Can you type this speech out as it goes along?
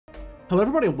Hello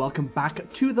everybody and welcome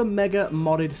back to the Mega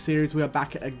Modded series. We are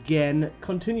back again,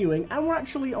 continuing, and we're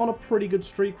actually on a pretty good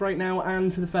streak right now,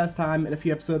 and for the first time in a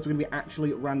few episodes we're going to be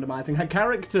actually randomizing a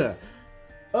character.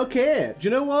 Okay, do you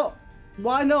know what?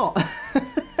 Why not?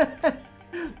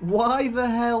 Why the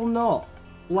hell not?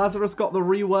 Lazarus got the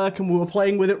rework and we were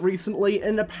playing with it recently,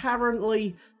 and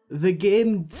apparently the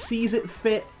game sees it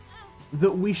fit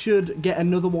that we should get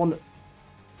another one.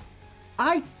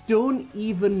 I don't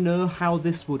even know how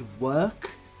this would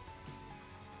work,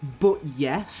 but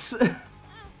yes.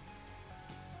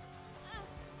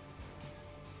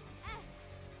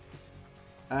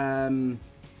 Why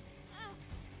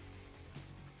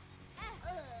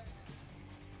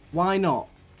not?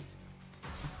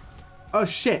 Oh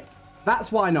shit,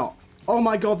 that's why not. Oh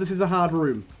my god, this is a hard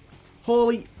room.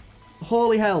 Holy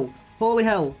hell, holy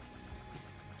hell.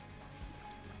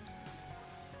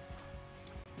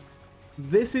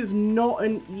 This is not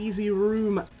an easy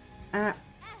room at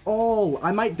all.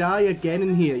 I might die again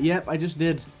in here. Yep, I just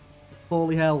did.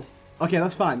 Holy hell. Okay,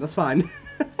 that's fine, that's fine.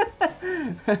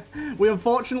 We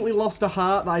unfortunately lost a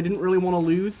heart that I didn't really want to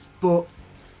lose, but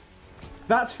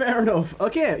that's fair enough.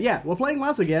 Okay, yeah, we're playing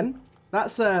Laz again.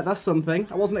 That's something.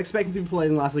 I wasn't expecting to be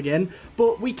playing Laz again,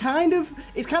 but it's kind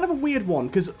of a weird one,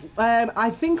 because I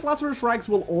think Lazarus Rags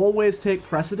will always take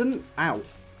precedent. Ow.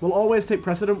 We'll always take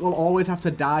precedent, we'll always have to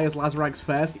die as Lazarags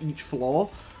first each floor,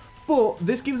 but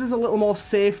this gives us a little more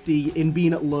safety in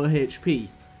being at low HP.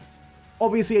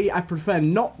 Obviously, I prefer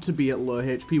not to be at low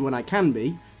HP when I can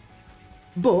be,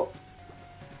 but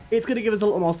it's going to give us a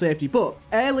little more safety. But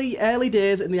early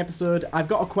days in the episode, I've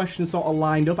got a question sort of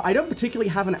lined up. I don't particularly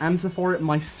have an answer for it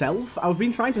myself. I've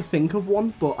been trying to think of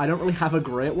one, but I don't really have a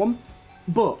great one.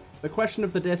 But the question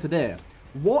of the day today,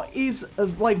 what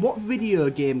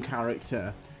video game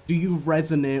character do you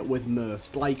resonate with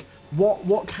most? Like,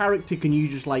 what character can you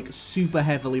just, like, super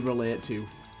heavily relate to?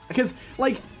 Because,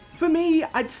 like, for me,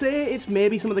 I'd say it's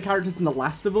maybe some of the characters in The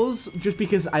Last of Us, just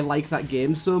because I like that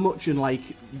game so much, and,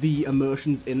 like, the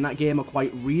emotions in that game are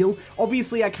quite real.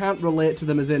 Obviously, I can't relate to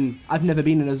them as in, I've never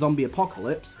been in a zombie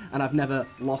apocalypse, and I've never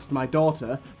lost my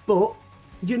daughter, but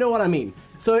you know what I mean.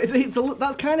 So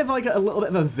that's kind of like a little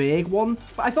bit of a vague one,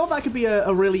 but I thought that could be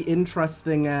a really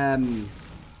interesting,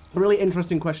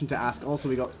 question to ask. Also,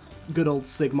 we got good old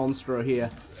Sig Monstro here.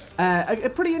 A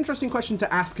pretty interesting question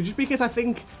to ask, just because I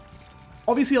think,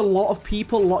 obviously, a lot of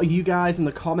you guys in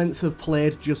the comments have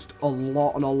played just a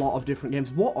lot of different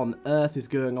games. What on earth is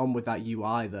going on with that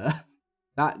UI there?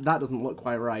 That doesn't look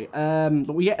quite right.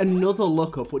 But we get another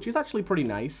lookup, which is actually pretty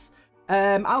nice.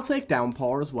 I'll take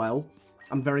Downpour as well.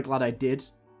 I'm very glad I did.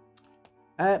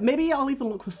 Maybe I'll even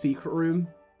look for Secret Room.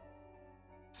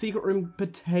 Secret Room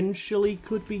potentially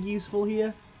could be useful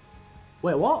here.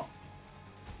 Wait, what?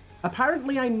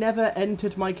 Apparently I never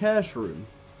entered my curse room.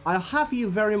 I'll have you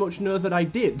very much know that I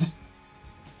did.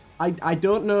 I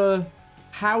don't know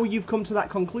how you've come to that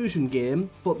conclusion, game,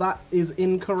 but that is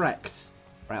incorrect.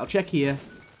 Right, I'll check here.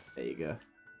 There you go.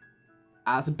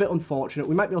 It's a bit unfortunate.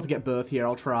 We might be able to get both here.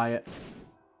 I'll try it.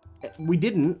 We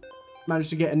didn't manage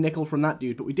to get a nickel from that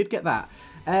dude, but we did get that.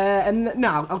 And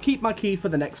now I'll keep my key for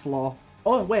the next floor.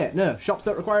 Oh, wait, no. Shops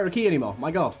don't require a key anymore. My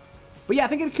god. But yeah, I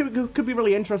think it could be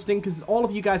really interesting, because all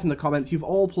of you guys in the comments, you've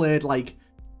all played, like,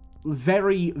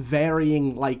 very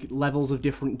varying, like, levels of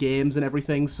different games and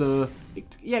everything. So,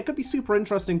 yeah, it could be super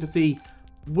interesting to see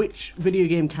which video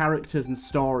game characters and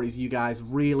stories you guys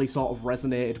really sort of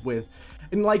resonated with.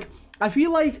 And, like, I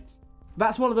feel like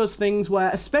that's one of those things where,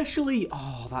 especially...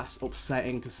 Oh, that's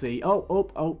upsetting to see.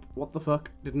 Oh, what the fuck?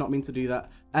 Did not mean to do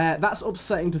that. That's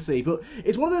upsetting to see, but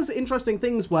it's one of those interesting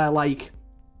things where, like,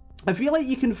 I feel like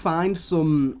you can find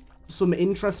some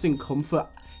interesting comfort.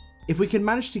 If we can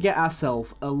manage to get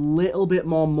ourselves a little bit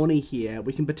more money here,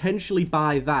 we can potentially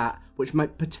buy that, which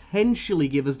might potentially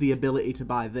give us the ability to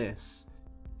buy this.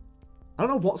 I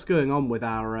don't know what's going on with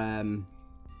our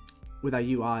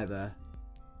UI there.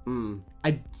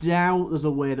 I doubt there's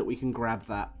a way that we can grab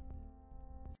that.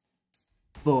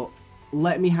 But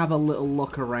let me have a little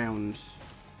look around.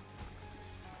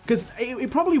 Because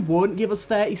it probably won't give us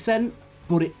 30 cents,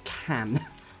 but it can.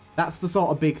 That's the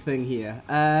sort of big thing here.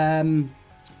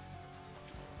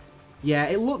 Yeah,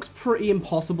 it looks pretty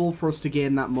impossible for us to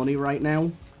gain that money right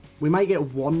now. We might get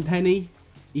 1 penny.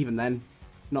 Even then,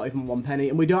 not even 1 penny.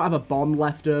 And we don't have a bomb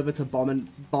left over to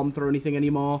bomb through anything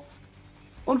anymore.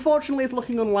 Unfortunately, it's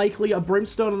looking unlikely. A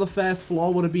brimstone on the first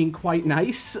floor would have been quite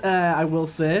nice, I will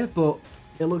say. But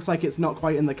it looks like it's not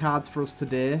quite in the cards for us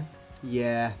today.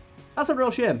 Yeah. That's a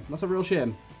real shame. That's a real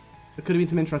shame. There could have been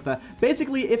some interest there.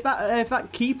 Basically, if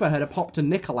that keeper had popped a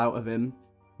nickel out of him,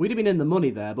 we'd have been in the money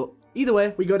there, but Either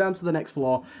way, we go down to the next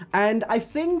floor, and I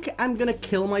think I'm going to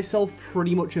kill myself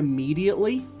pretty much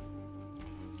immediately.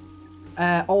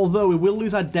 Although we will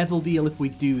lose our Devil Deal if we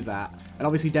do that. And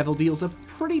obviously Devil Deals are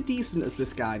pretty decent as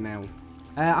this guy now.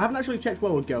 I haven't actually checked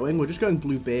where we're going. We're just going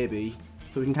Blue Baby,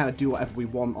 so we can kind of do whatever we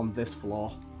want on this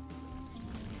floor.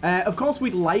 Of course,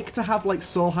 we'd like to have, like,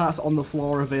 soul hearts on the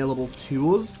floor available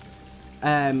to us,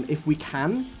 if we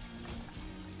can.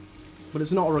 But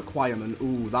it's not a requirement.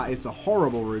 Ooh, that is a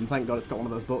horrible room. Thank God it's got one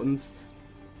of those buttons.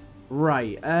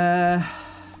 Right,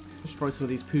 destroy some of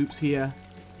these poops here.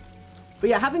 But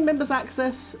yeah, having members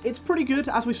access, it's pretty good.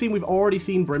 As we've seen, we've already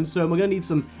seen Brimstone. We're going to need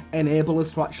some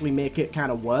enablers to actually make it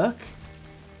kind of work.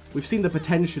 We've seen the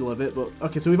potential of it, but...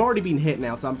 Okay, so we've already been hit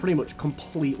now, so I'm pretty much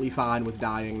completely fine with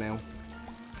dying now.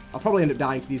 I'll probably end up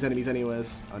dying to these enemies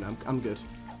anyways. Oh no, I'm good.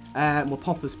 We'll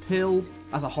pop this pill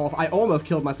as a Horf. I almost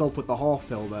killed myself with the Horf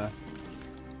pill there.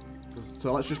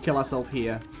 So let's just kill ourselves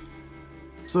here.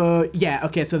 So, yeah,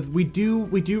 okay, so we do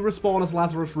respawn as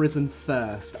Lazarus Risen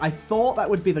first. I thought that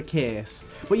would be the case.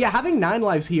 But yeah, having 9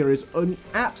 lives here is an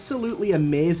absolutely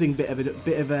amazing bit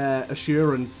of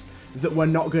assurance that we're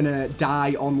not going to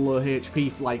die on low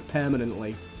HP, like,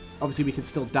 permanently. Obviously, we can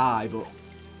still die, but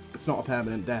it's not a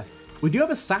permanent death. We do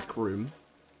have a sack room.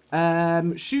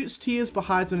 Shoots tears but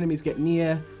hides when enemies get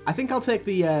near. I think I'll take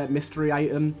the mystery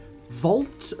item.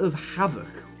 Vault of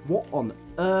Havoc. What on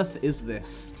earth is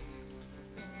this?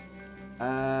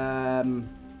 I've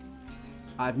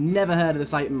never heard of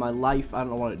this item in my life. I don't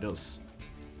know what it does.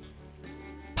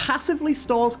 Passively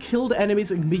stores killed enemies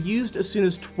and can be used as soon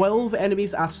as 12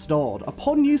 enemies are stored.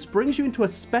 Upon use, brings you into a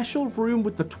special room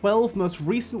with the 12 most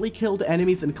recently killed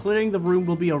enemies, and clearing the room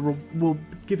will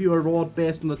give you a reward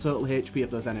based on the total HP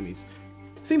of those enemies.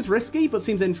 Seems risky, but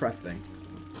seems interesting.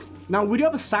 Now, we do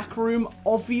have a sack room.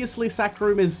 Obviously, sack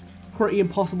room is pretty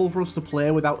impossible for us to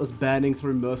play without us burning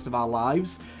through most of our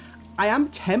lives. I am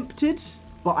tempted,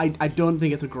 but I don't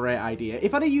think it's a great idea.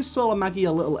 If I'd have used Solar Maggie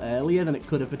a little earlier, then it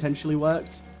could have potentially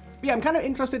worked. But yeah, I'm kind of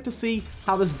interested to see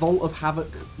how this Vault of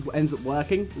Havoc ends up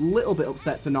working. A little bit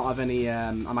upset to not have any,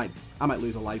 I might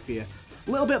lose a life here.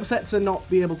 A little bit upset to not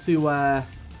be able to,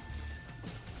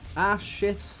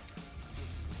 shit.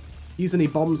 Use any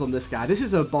bombs on this guy. This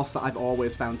is a boss that I've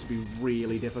always found to be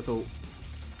really difficult.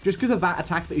 Just because of that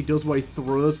attack that he does where he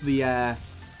throws the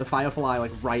Firefly,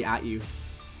 like, right at you.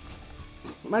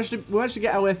 We managed to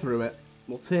get our way through it.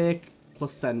 We'll take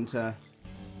Placenta.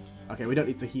 Okay, we don't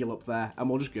need to heal up there, and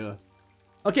we'll just go.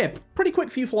 Okay, pretty quick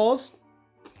few floors.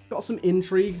 Got some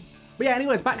intrigue. But yeah,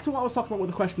 anyways, back to what I was talking about with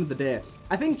the question of the day.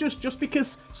 I think just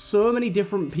because so many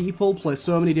different people play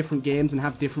so many different games and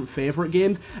have different favourite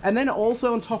games, and then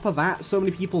also on top of that, so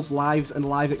many people's lives and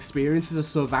live experiences are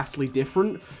so vastly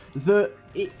different, that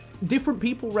different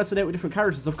people resonate with different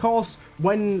characters. Of course,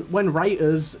 when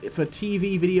writers, for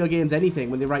TV, video games, anything,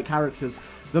 when they write characters,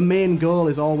 the main goal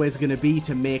is always going to be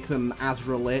to make them as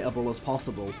relatable as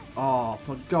possible. Oh,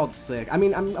 for God's sake. I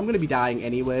mean, I'm going to be dying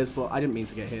anyways, but I didn't mean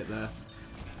to get hit there.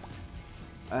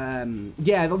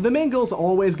 Yeah, the main goal is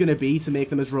always going to be to make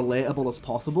them as relatable as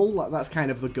possible. That's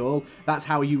kind of the goal. That's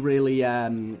how you really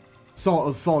sort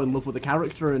of fall in love with the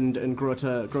character and grow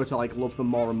to like love them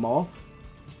more and more.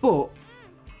 But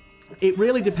it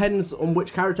really depends on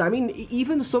which character. I mean,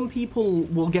 even some people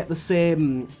will get the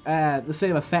same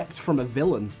effect from a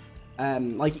villain.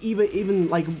 Like even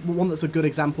like one that's a good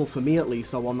example for me at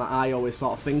least, or one that I always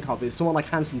sort of think of, is someone like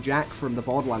Handsome Jack from the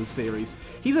Borderlands series.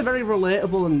 He's a very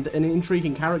relatable and an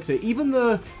intriguing character, even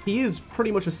though he is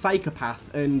pretty much a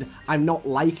psychopath and I'm not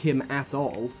like him at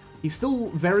all. He's still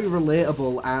very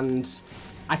relatable and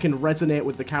I can resonate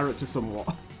with the character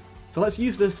somewhat. So let's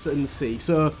use this and see.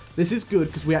 So this is good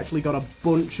because we actually got a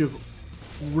bunch of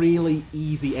really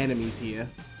easy enemies here.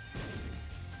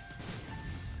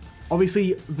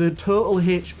 Obviously, the total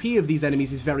HP of these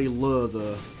enemies is very low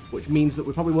though, which means that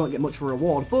we probably won't get much of a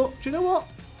reward, but do you know what?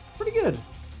 Pretty good.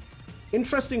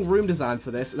 Interesting room design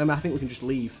for this, and then I think we can just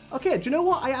leave. Okay, do you know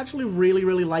what? I actually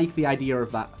really like the idea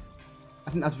of that. I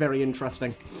think that's very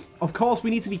interesting. Of course,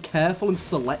 we need to be careful and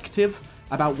selective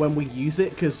about when we use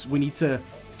it, because we need to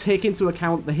take into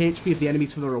account the HP of the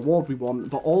enemies for the reward we want,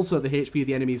 but also the HP of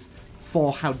the enemies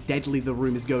for how deadly the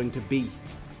room is going to be.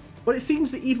 But it seems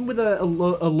that even with a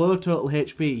low total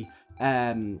HP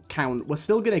count, we're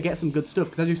still going to get some good stuff,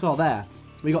 because as you saw there,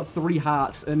 we got 3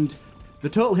 hearts, and the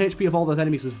total HP of all those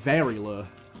enemies was very low.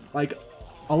 Like,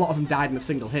 a lot of them died in a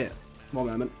single hit. One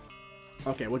moment.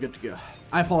 Okay, we're good to go.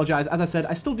 I apologise. As I said,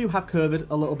 I still do have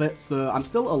COVID a little bit, so I'm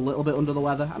still a little bit under the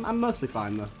weather. I'm mostly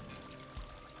fine, though.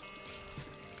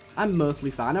 I'm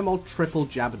mostly fine. I'm all triple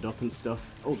jabbed up and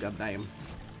stuff. Oh, goddamn.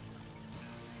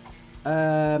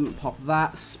 Pop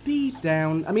that. Speed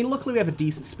down. I mean, luckily we have a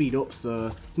decent speed up,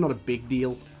 so it's not a big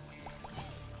deal.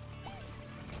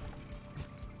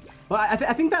 But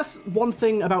I think that's one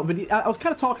thing about video. I was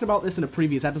kind of talking about this in a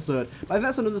previous episode, but I think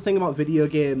that's another thing about video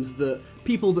games that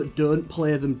people that don't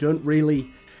play them don't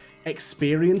really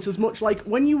experience as much. Like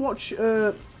when you watch,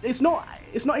 it's not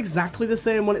exactly the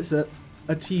same when it's a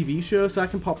TV show. So I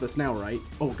can pop this now, right?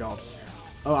 Oh god.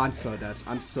 Oh, I'm so dead.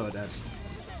 I'm so dead.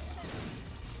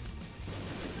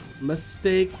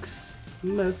 Mistakes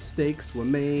were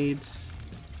made.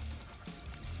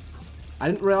 I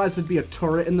didn't realize there'd be a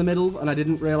turret in the middle, and I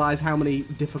didn't realize how many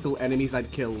difficult enemies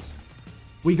I'd killed.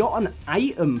 We got an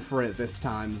item for it this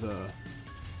time, though.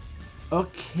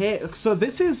 Okay, so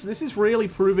this is really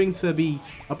proving to be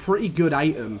a pretty good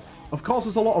item. Of course,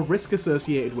 there's a lot of risk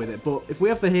associated with it, but if we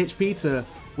have the HP to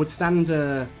withstand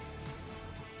a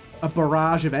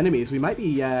barrage of enemies, we might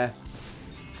be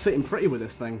sitting pretty with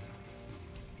this thing.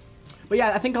 But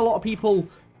yeah, I think a lot of people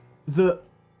that...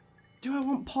 Do I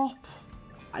want pop?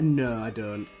 No, I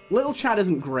don't. Little Chad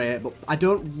isn't great, but I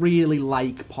don't really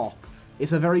like pop.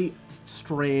 It's a very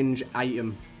strange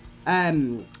item.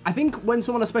 I think when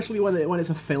someone, especially when it's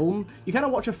a film, you kind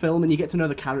of watch a film and you get to know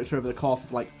the character over the course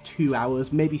of like 2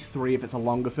 hours, maybe 3 if it's a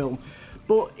longer film.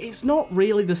 But it's not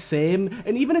really the same.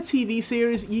 And even a TV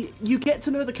series, you get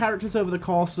to know the characters over the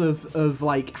course of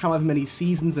like however many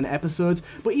seasons and episodes.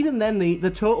 But even then,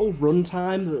 the total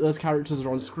runtime that those characters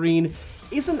are on screen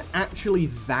isn't actually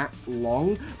that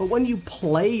long. But when you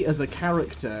play as a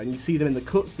character and you see them in the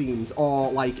cutscenes,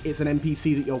 or like it's an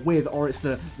NPC that you're with, or it's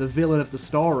the villain of the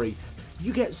story,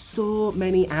 you get so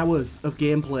many hours of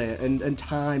gameplay and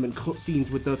time and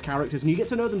cutscenes with those characters, and you get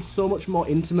to know them so much more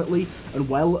intimately and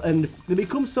well, and they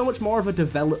become so much more of a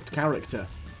developed character.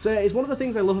 So it's one of the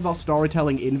things I love about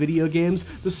storytelling in video games.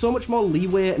 There's so much more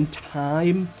leeway and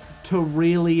time to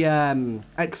really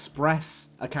express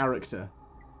a character.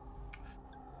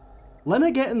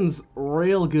 Lemmagetton's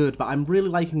real good, but I'm really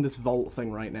liking this vault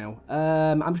thing right now.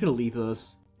 I'm just going to leave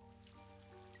those.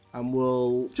 And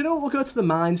we'll... Do you know what? We'll go to the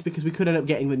mines because we could end up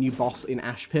getting the new boss in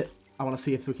Ash Pit. I want to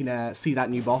see if we can see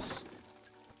that new boss.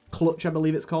 Clutch, I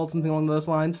believe it's called, something along those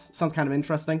lines. Sounds kind of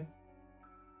interesting.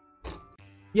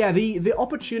 Yeah, the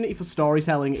opportunity for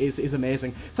storytelling is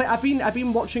amazing. So I've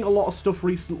been watching a lot of stuff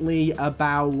recently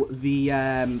about the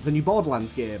new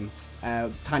Borderlands game.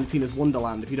 Tiny Tina's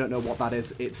Wonderland. If you don't know what that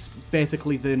is, it's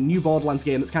basically the new Borderlands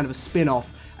game that's kind of a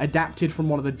spin-off adapted from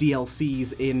one of the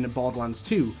DLCs in Borderlands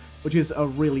 2, which is a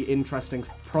really interesting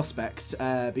prospect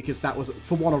because that was,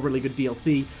 for one, a really good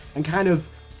DLC, and kind of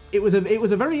it was a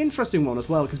very interesting one as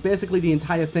well, because basically the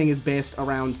entire thing is based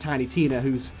around Tiny Tina,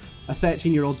 who's a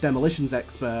 13-year-old demolitions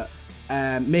expert,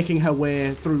 making her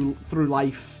way through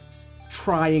life,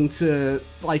 trying to,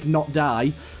 like, not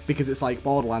die, because it's like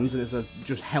Borderlands and it's a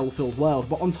just hell-filled world.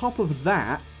 But on top of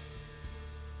that,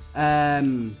 I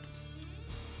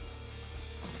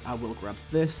will grab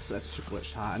this. That's just a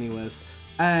glitched heart anyways.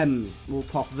 We'll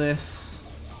pop this.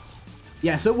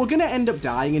 Yeah, so we're gonna end up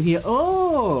dying in here.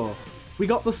 Oh! We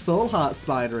got the soul heart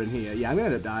spider in here. Yeah, I'm gonna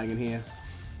end up dying in here.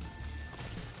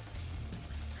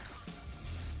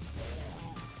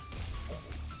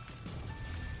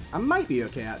 I might be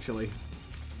okay, actually.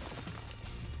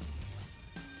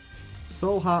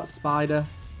 Soul heart spider.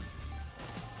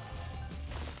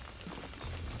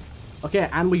 Okay,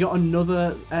 and we got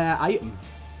another item.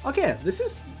 Okay, this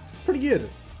is pretty good.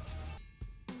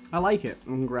 I like it.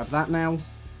 I'm gonna grab that now.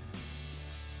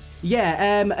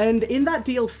 Yeah, and in that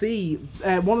DLC,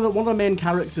 one of the main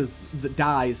characters that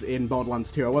dies in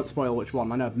Borderlands 2, I won't spoil which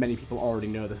one, I know many people already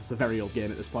know this, it's a very old game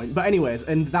at this point, but anyways,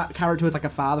 and that character is like a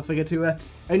father figure to her,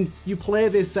 and you play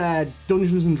this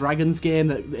Dungeons and Dragons game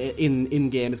that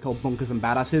in-game is called Bunkers and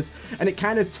Badasses, and it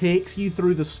kind of takes you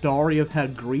through the story of her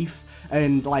grief,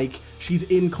 and like, she's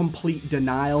in complete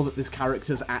denial that this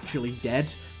character's actually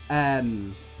dead,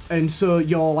 and so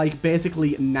you're like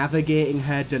basically navigating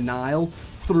her denial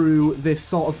through this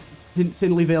sort of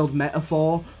thinly veiled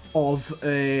metaphor of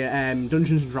a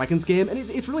Dungeons & Dragons game, and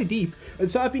it's really deep. And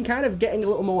so I've been kind of getting a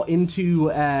little more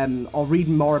into, or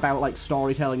reading more about like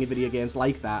storytelling in video games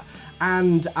like that,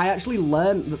 and I actually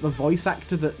learned that the voice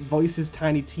actor that voices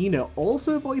Tiny Tina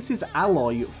also voices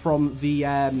Aloy from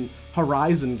the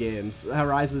Horizon games,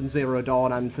 Horizon Zero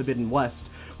Dawn and Forbidden West,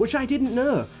 which I didn't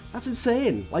know. That's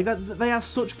insane. Like, they are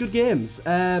such good games.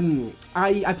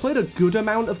 I played a good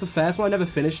amount of the first one. I never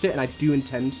finished it, and I do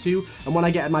intend to. And when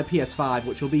I get my PS5,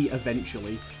 which will be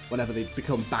eventually, whenever they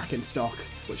become back in stock,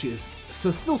 which is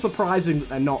still surprising that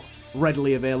they're not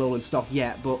readily available in stock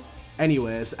yet. But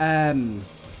anyways, and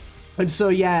so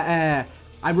yeah,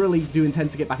 I really do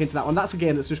intend to get back into that one. That's a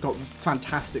game that's just got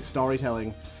fantastic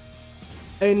storytelling.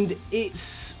 And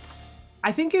it's...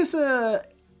 I think it's a...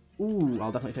 Ooh,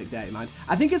 I'll definitely take Dirty Mind.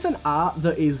 I think it's an art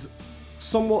that is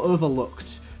somewhat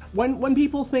overlooked. When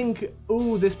people think,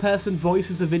 ooh, this person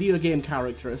voices a video game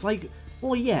character, it's like,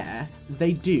 well, yeah,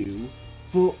 they do,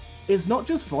 but it's not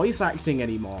just voice acting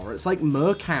anymore. It's like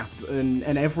mocap and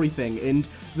everything, and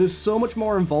there's so much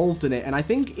more involved in it, and I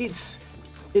think it's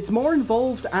more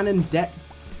involved and in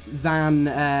depth than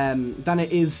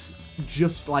it is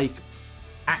just like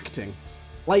acting.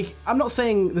 Like, I'm not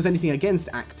saying there's anything against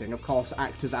acting. Of course,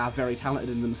 actors are very talented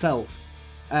in themselves.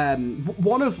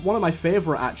 One of my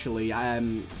favorite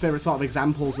favorite sort of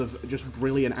examples of just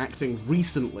brilliant acting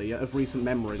recently, of recent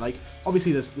memory. Like,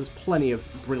 obviously there's plenty of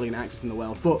brilliant actors in the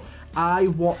world, but I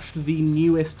watched the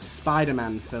newest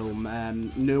Spider-Man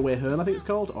film, No Way Home, I think it's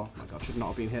called. Oh my god, should not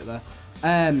have been hit there.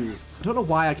 I don't know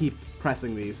why I keep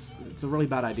pressing these. It's a really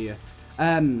bad idea.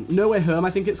 No Way Home,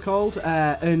 I think it's called,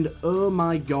 and oh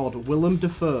my god, Willem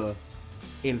Dafoe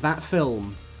in that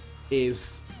film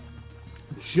is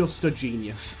just a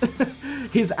genius.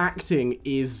 His acting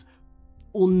is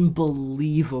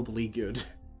unbelievably good.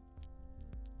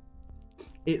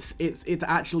 It's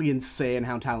actually insane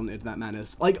how talented that man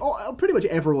is. Like, pretty much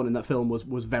everyone in that film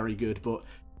was very good, but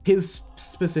his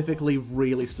specifically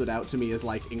really stood out to me as,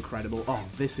 like, incredible. Oh,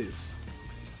 this is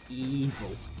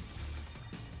evil.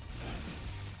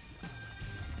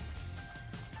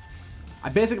 I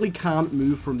basically can't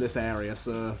move from this area,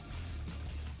 so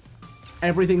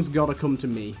everything's gotta come to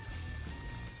me.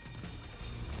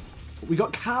 We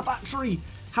got car battery!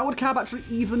 How would car battery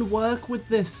even work with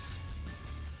this?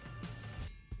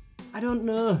 I don't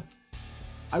know.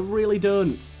 I really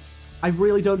don't. I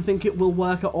really don't think it will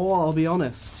work at all, I'll be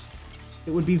honest.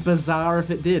 It would be bizarre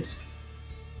if it did.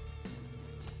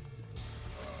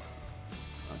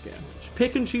 Okay, just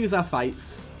pick and choose our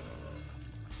fights.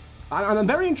 I'm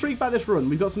very intrigued by this run.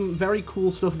 We've got some very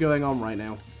cool stuff going on right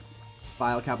now.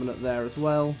 File cabinet there as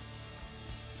well.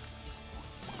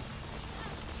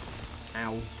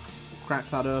 Ow. Crack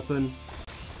that open.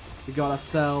 We got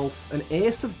ourselves an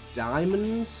Ace of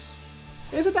Diamonds.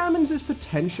 Ace of Diamonds is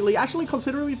potentially... Actually,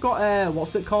 considering we've got,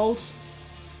 what's it called?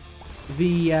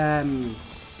 The,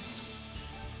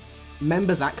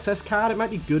 Members Access card. It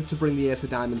might be good to bring the Ace of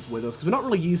Diamonds with us, because we're not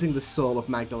really using the Soul of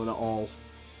Magdalene at all.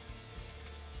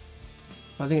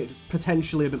 I think it's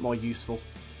potentially a bit more useful.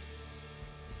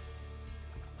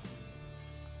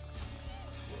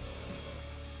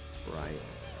 Right.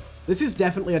 This is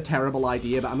definitely a terrible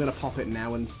idea, but I'm going to pop it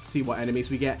now and see what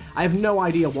enemies we get. I have no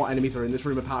idea what enemies are in this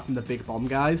room apart from the big bomb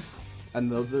guys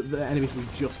and the enemies we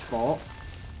just fought.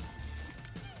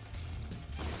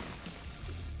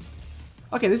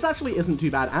 Okay, this actually isn't too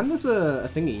bad, and there's a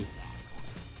thingy.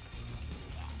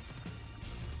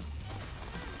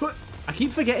 But I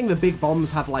keep forgetting the big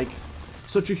bombs have, like,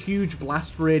 such a huge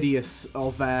blast radius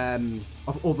of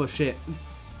other shit.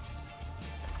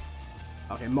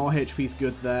 Okay, more HP's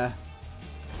good there.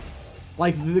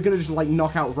 Like, they're gonna just, like,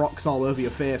 knock out rocks all over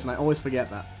your face, and I always forget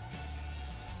that.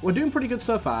 We're doing pretty good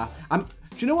so far. Do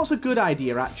you know what's a good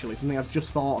idea, actually? Something I've just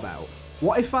thought about.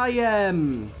 What if I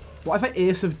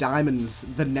Ace of Diamonds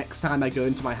the next time I go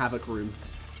into my HAVOC room?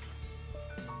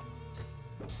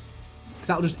 Because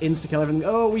that'll just insta-kill everything.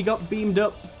 Oh, we got beamed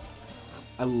up.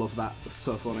 I love that. It's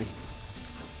so funny.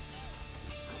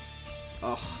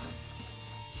 Oh.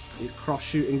 These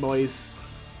cross-shooting boys.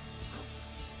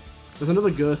 There's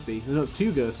another ghosty. There's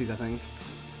two ghosties, I think.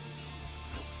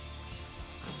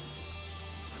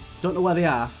 Don't know where they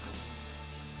are.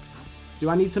 Do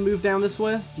I need to move down this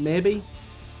way? Maybe.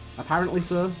 Apparently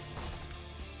so.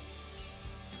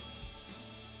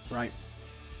 Right.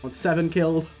 7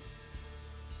 killed.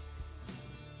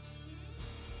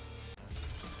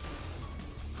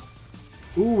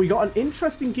 Ooh, we got an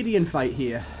interesting Gideon fight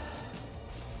here.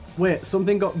 Wait,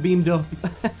 something got beamed up.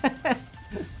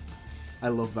 I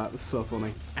love that. That's so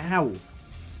funny. Ow.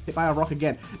 Hit by a rock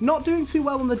again. Not doing too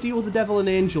well on the Deal with the Devil and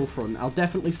Angel front, I'll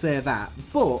definitely say that.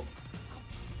 But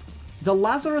the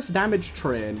Lazarus damage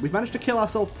train, we've managed to kill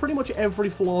ourselves pretty much every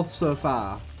floor so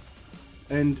far.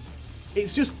 And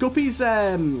it's just Guppy's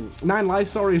 9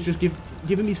 Lives story is just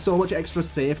giving me so much extra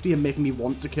safety and making me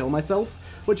want to kill myself,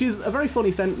 which is a very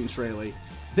funny sentence, really.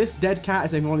 This dead cat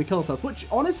is making me want to kill myself, which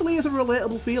honestly is a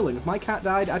relatable feeling. If my cat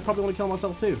died, I'd probably want to kill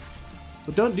myself too.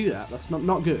 But don't do that. That's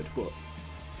not good. But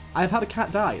I've had a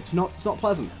cat die. It's not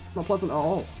pleasant. It's not pleasant at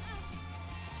all.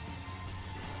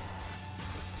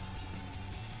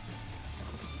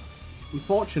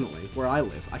 unfortunately, where I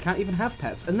live, I can't even have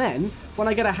pets. And then, when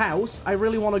I get a house, I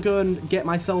really want to go and get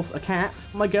myself a cat.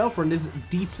 My girlfriend is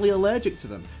deeply allergic to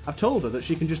them. I've told her that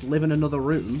she can just live in another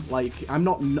room. Like, I'm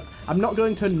not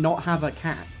going to not have a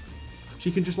cat.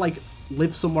 She can just, like,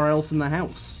 live somewhere else in the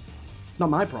house. It's not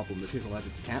my problem that she's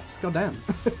allergic to cats. God damn.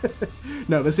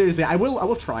 No, but seriously, I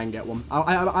will try and get one.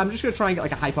 I'm just going to try and get,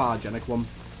 like, a hypoallergenic one.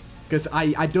 Because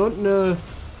I don't know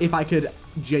if I could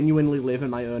genuinely live in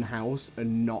my own house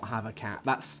and not have a cat.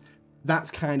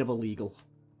 That's kind of illegal.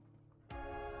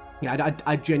 Yeah,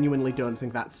 I genuinely don't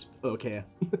think that's okay.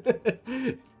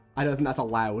 I don't think that's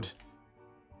allowed.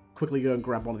 Quickly go and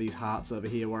grab one of these hearts over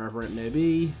here, wherever it may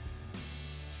be.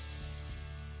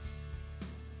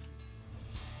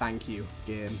 Thank you,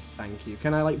 game. Thank you.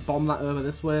 Can I, like, bomb that over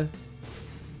this way?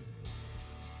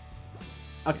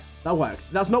 Okay, that works.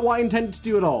 That's not what I intended to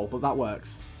do at all, but that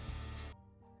works.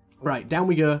 Right, down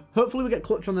we go. Hopefully we get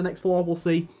clutch on the next floor, we'll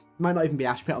see. Might not even be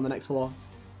Ash Pit on the next floor.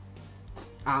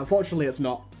 Unfortunately, it's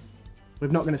not. We're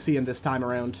not going to see him this time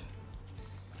around.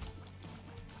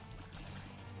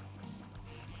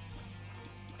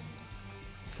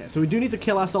 Okay, so we do need to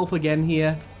kill ourselves again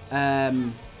here.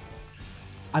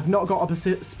 I've not got a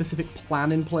specific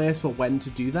plan in place for when to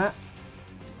do that.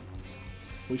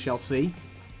 We shall see.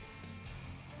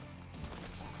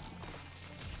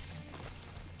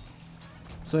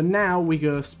 So now we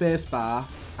go spacebar,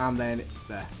 and then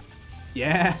there.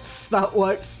 Yes, that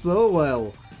worked so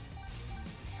well.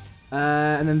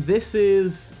 And then this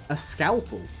is a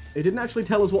scalpel. It didn't actually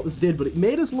tell us what this did, but it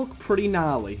made us look pretty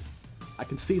gnarly. I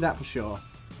can see that for sure.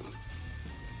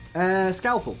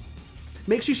 Scalpel.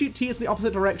 Makes you shoot tears in the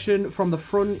opposite direction from the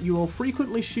front. You will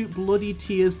frequently shoot bloody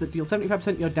tears that deal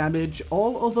 75% your damage.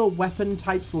 All other weapon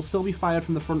types will still be fired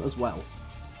from the front as well.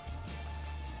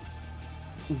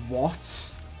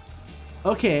 What?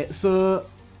 Okay, so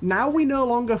now we no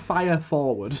longer fire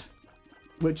forward,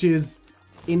 which is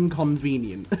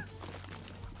inconvenient.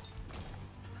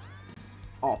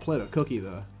 Oh, played a cookie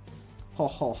though.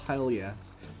 Oh, hell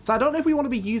yes. So I don't know if we want to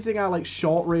be using our, like,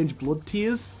 short-range blood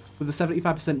tears with the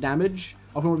 75% damage,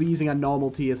 or if we want to be using our normal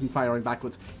tears and firing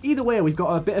backwards. Either way, we've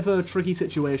got a bit of a tricky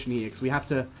situation here, because we have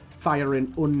to fire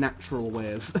in unnatural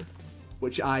ways,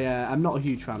 which I'm not a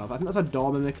huge fan of. I think that's a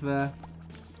door mimic there.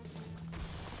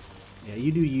 Yeah,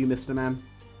 you do you, Mr. Man.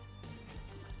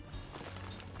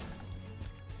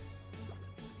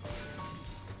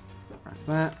 Like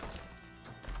that.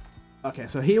 Okay,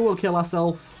 so here we'll kill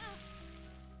ourselves.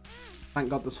 Thank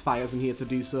God there's fires in here to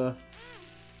do so.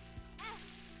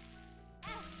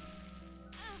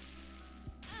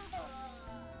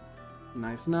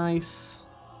 Nice, nice.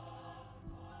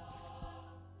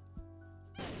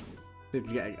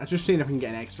 I just seen if I can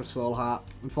get an extra soul heart.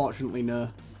 Unfortunately, no.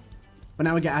 But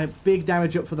now we get a big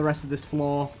damage up for the rest of this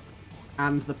floor,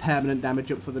 and the permanent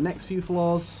damage up for the next few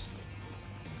floors.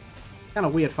 Kind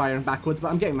of weird firing backwards, but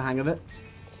I'm getting the hang of it.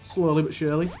 Slowly but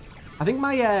surely. I think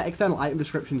my external item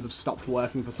descriptions have stopped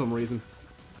working for some reason.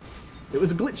 It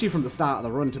was glitchy from the start of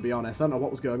the run, to be honest. I don't know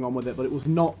what was going on with it, but it was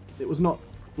not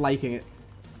liking it.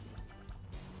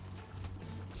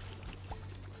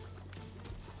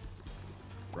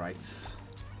 Right.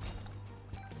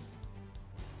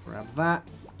 Grab that.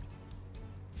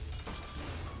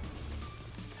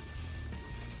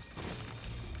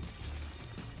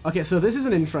 Okay, so this is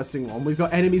an interesting one. We've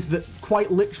got enemies that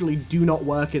quite literally do not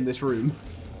work in this room.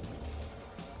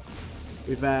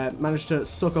 We've managed to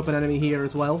suck up an enemy here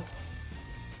as well.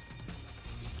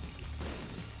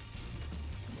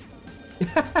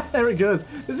 There it goes.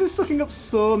 This is sucking up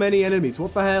so many enemies.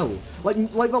 What the hell?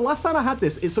 Like the last time I had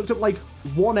this, it sucked up like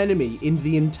one enemy in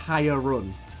the entire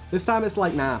run. This time it's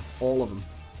like, nah, all of them.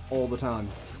 All the time.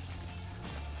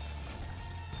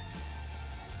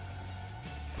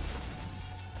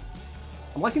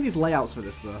 I'm liking these layouts for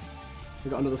this, though.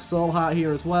 We've got another soul heart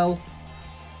here as well.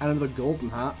 And another golden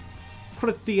heart.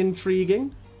 Pretty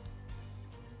intriguing.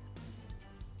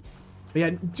 But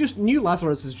yeah, just New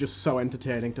Lazarus is just so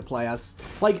entertaining to play as.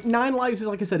 Like, 9 lives,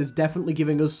 like I said, is definitely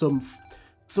giving us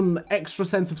some extra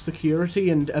sense of security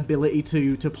and ability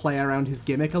to play around his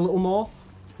gimmick a little more.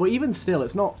 But even still,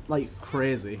 it's not, like,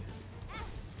 crazy.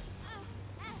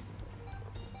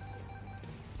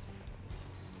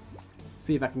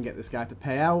 See if I can get this guy to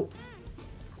pay out.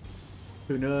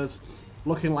 Who knows?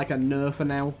 Looking like a nerfer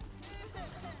now.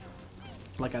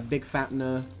 Like a big fat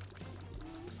nerf.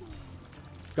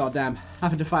 Goddamn,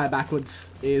 having to fire backwards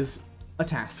is a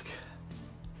task.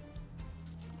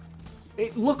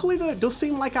 Luckily though, it does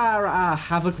seem like our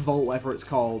HAVOC vault, whatever it's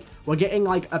called, we're getting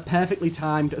like a perfectly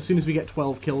timed, as soon as we get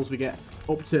 12 kills, we get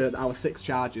up to our 6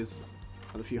 charges.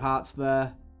 Got a few hearts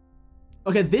there.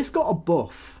 Okay, this got a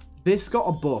buff. this got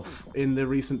a buff in the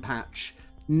recent patch.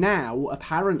 Now,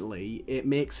 apparently, it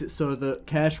makes it so that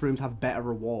curse rooms have better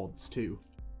rewards too,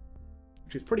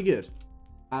 which is pretty good.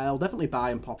 I'll definitely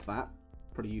buy and pop that.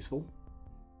 Pretty useful.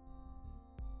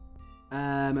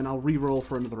 And I'll re-roll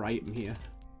for another item here.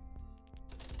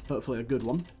 Hopefully a good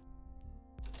one.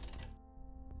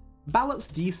 Ballot's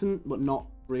decent, but not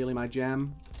really my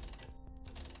jam.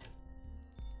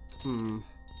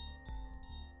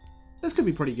 This could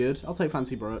be pretty good. I'll take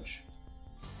Fancy Brooch.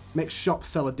 Makes shops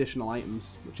sell additional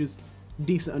items, which is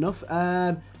decent enough.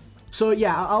 So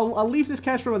yeah, I'll leave this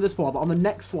cash room on this floor, but on the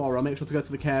next floor I'll make sure to go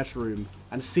to the cash room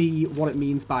and see what it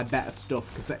means by better stuff,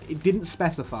 because it didn't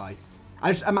specify.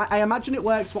 I imagine it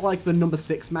works for like the number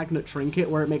 6 magnet trinket,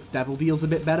 where it makes devil deals a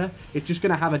bit better. It's just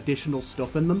going to have additional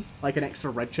stuff in them, like an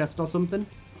extra red chest or something.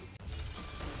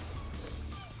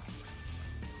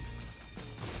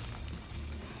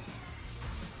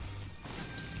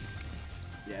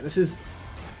 Yeah, this is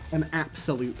an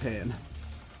absolute pain.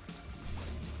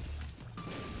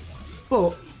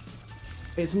 But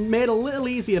it's made a little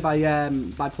easier by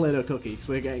Play-Doh Cookie, because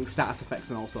we're getting status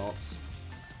effects and all sorts.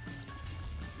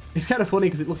 It's kind of funny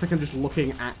because it looks like I'm just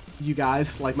looking at you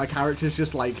guys, like my character's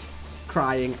just like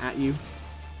crying at you.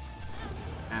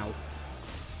 Ow.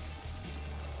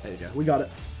 There you go, we got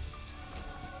it.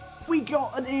 We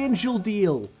got an angel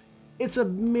deal! It's a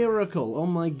miracle, oh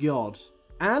my god.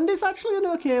 And it's actually an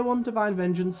okay one, Divine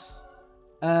Vengeance.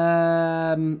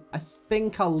 I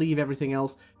think I'll leave everything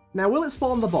else. Now, will it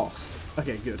spawn the boss?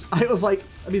 Okay, good. I was like,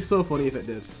 it'd be so funny if it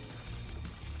did.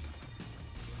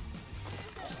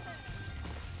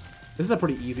 This is a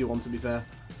pretty easy one, to be fair.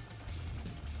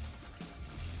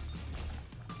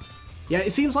 Yeah,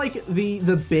 it seems like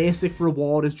the basic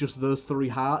reward is just those 3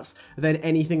 hearts. Then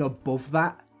anything above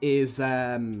that is...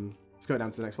 let's go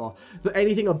down to the next floor.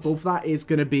 Anything above that is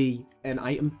going to be an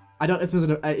item. I don't know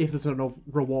if there's a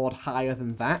reward higher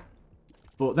than that.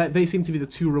 But they seem to be the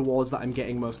 2 rewards that I'm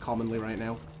getting most commonly right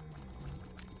now.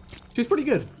 Which is pretty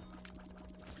good.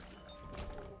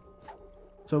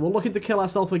 So we're looking to kill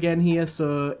ourselves again here,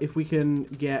 so if we can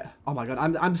get... Oh my god,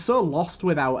 I'm so lost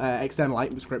without external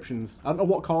item descriptions. I don't know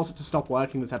what caused it to stop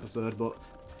working this episode, but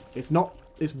it's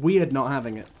weird not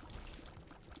having it.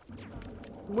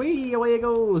 Whee, away it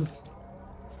goes!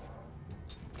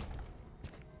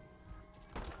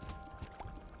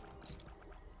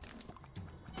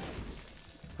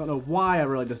 I don't know why I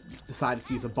really just decided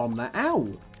to use a bomb there. Ow!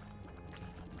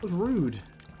 That was rude.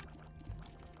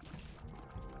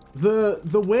 The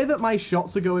way that my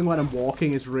shots are going when I'm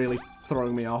walking is really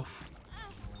throwing me off.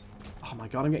 Oh my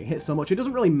god, I'm getting hit so much. It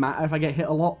doesn't really matter if I get hit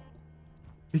a lot,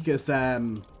 because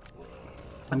I'm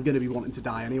going to be wanting to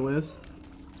die anyways.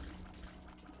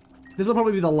 This will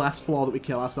probably be the last floor that we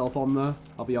kill ourselves on, though,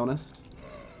 I'll be honest.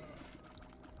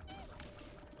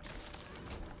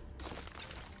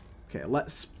 Okay,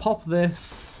 let's pop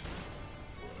this.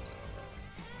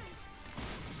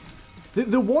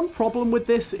 The one problem with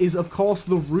this is, of course,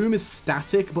 the room is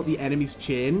static, but the enemies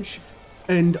change.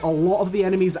 And a lot of the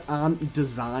enemies aren't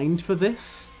designed for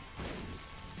this.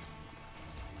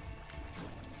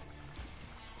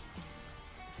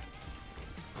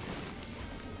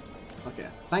 Okay,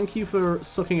 thank you for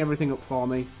sucking everything up for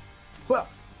me. Well,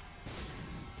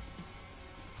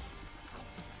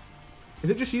 is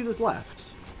it just you that's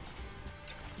left?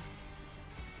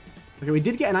 Okay, we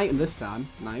did get an item this time.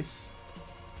 Nice.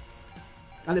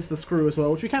 And it's the screw as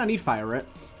well, which we kind of need fire it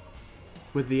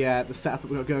with the setup that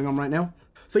we've got going on right now.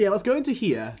 So yeah, let's go into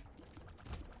here.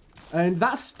 And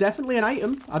that's definitely an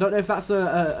item. I don't know if that's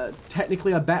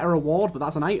technically a better reward, but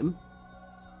that's an item.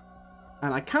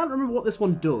 And I can't remember what this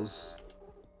one does.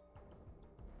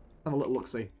 Have a little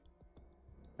look-see.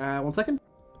 1 second.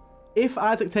 If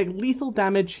Isaac takes lethal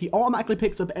damage, he automatically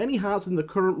picks up any hearts within the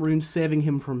current room, saving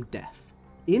him from death.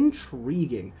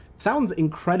 Intriguing. Sounds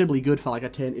incredibly good for like a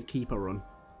Tainted Keeper run.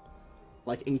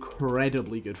 Like,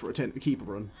 incredibly good for a Tainted Keeper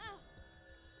run.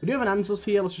 We do have an Answers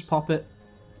here, let's just pop it.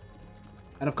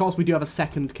 And of course we do have a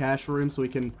second cache room, so we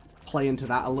can play into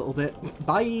that a little bit.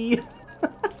 Bye!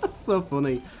 That's so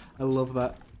funny. I love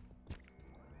that.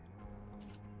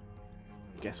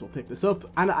 Guess we'll pick this up.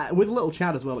 And with a little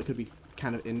chat as well, it could be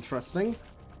kind of interesting.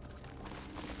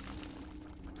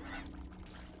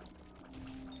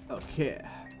 Okay.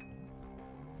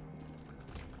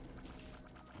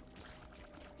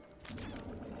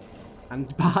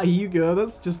 And by you go,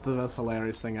 that's just the most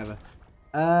hilarious thing ever.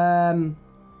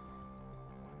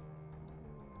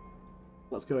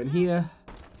 Let's go in here.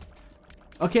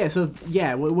 Okay, so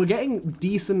yeah, we're getting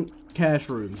decent cache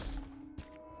rooms.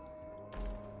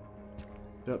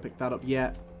 Don't pick that up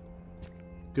yet.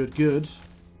 Good, good.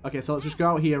 Okay, so let's just go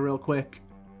out here real quick.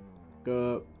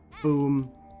 Go,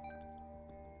 boom.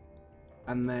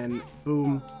 And then,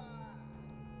 boom.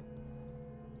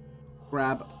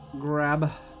 Grab.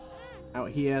 Out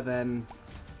here, then.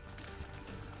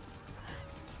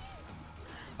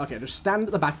 Okay, just stand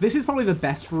at the back. This is probably the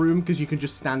best room, because you can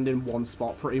just stand in one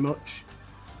spot, pretty much.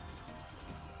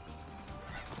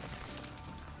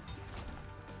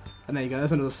 And there you go,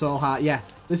 there's another soul heart. Yeah,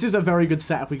 this is a very good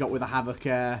setup we got with the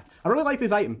HAVOC. I really like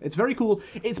this item. It's very cool.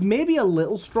 It's maybe a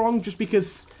little strong just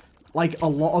because, like, a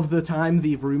lot of the time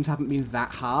the rooms haven't been that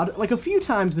hard. Like, a few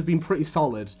times they've been pretty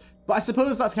solid. But I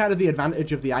suppose that's kind of the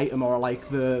advantage of the item, or, like,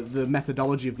 the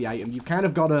methodology of the item. You've kind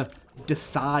of got to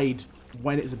decide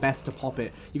when it's best to pop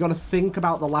it. You got to think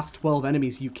about the last 12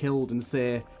 enemies you killed and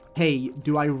say, hey,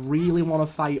 do I really want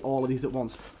to fight all of these at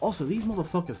once? Also, these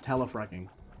motherfuckers telefragging.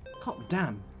 God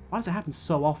damn. Why does it happen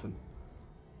so often?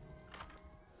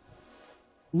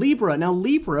 Libra. Now,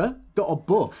 Libra got a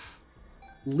buff.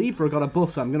 Libra got a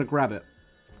buff, so I'm going to grab it.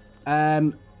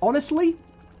 Honestly,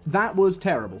 that was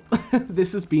terrible.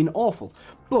 This has been awful.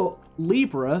 But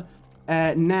Libra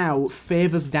now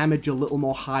favors damage a little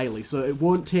more highly, so it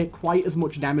won't take quite as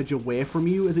much damage away from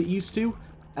you as it used to.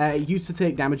 It used to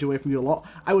take damage away from you a lot.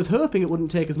 I was hoping it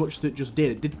wouldn't take as much as it just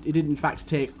did. It did in fact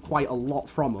take quite a lot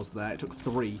from us there. It took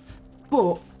 3.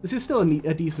 But this is still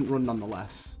a decent run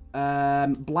nonetheless.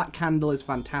 Black Candle is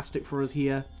fantastic for us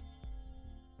here.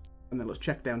 And then let's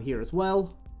check down here as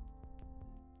well.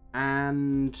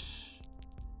 And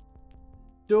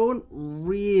don't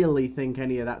really think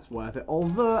any of that's worth it.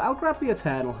 Although, I'll grab the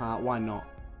Eternal Heart, why not?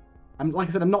 Like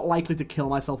I said, I'm not likely to kill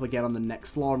myself again on the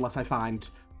next floor unless I find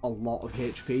a lot of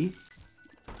HP.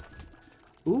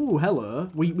 Ooh, hello.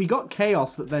 We got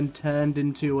Chaos that then turned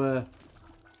into a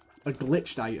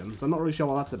glitched item. So I'm not really sure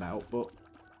what that's about, but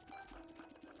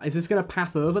is this going to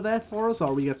path over there for us, or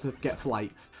are we going to get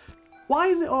flight? Why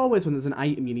is it always when there's an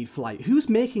item you need flight? Who's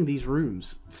making these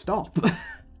rooms? Stop.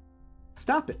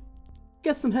 Stop it.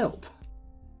 Get some help.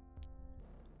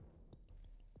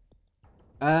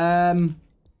 Oh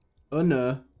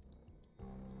no.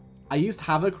 I used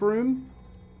HAVOC room,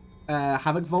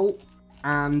 HAVOC vault,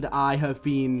 and I have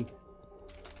been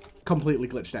completely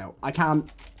glitched out. I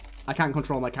can't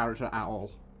control my character at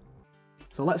all.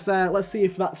 So let's see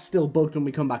if that's still bugged when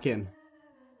we come back in.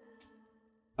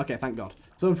 Okay, thank God.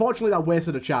 So unfortunately that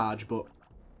wasted a charge, but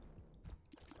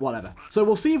whatever. So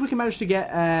we'll see if we can manage to get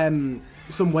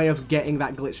some way of getting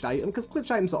that glitched item, because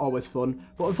glitched items are always fun.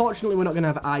 But unfortunately we're not going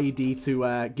to have IED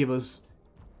to give us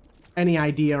any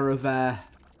idea of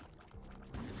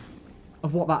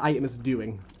what that item is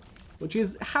doing, which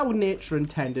is how nature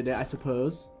intended it, I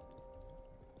suppose.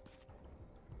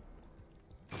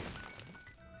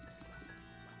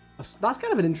 That's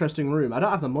kind of an interesting room. I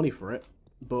don't have the money for it,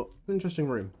 but an interesting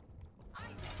room.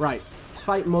 Right, let's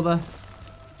fight Mother.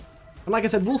 And like I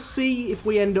said, we'll see if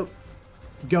we end up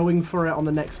going for it on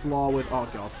the next floor with... Oh,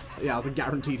 God. Yeah, it was a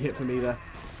guaranteed hit for me there.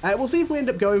 We'll see if we end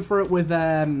up going for it with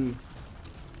our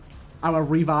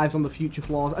revives on the future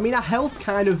floors. I mean, our health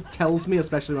kind of tells me,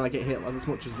 especially when I get hit as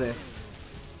much as this.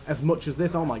 As much as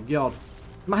this, oh my God.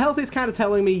 My health is kind of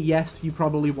telling me, yes, you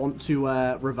probably want to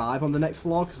revive on the next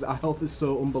floor, because our health is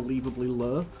so unbelievably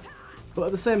low. But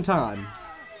at the same time,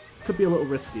 could be a little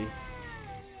risky.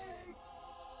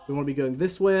 We want to be going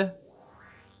this way,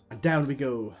 and down we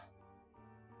go.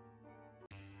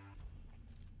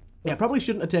 Yeah, probably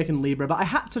shouldn't have taken Libra, but I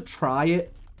had to try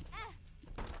it.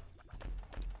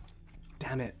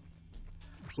 Damn it.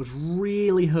 Was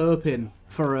really hoping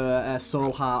for a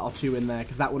soul heart or 2 in there,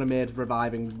 because that would have made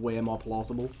reviving way more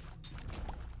plausible.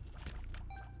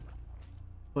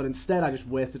 But instead, I just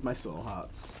wasted my soul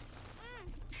hearts.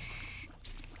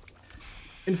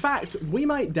 In fact, we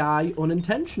might die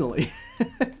unintentionally.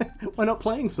 We're not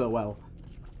playing so well.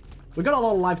 We've got a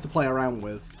lot of lives to play around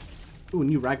with. Ooh,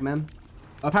 new Ragman.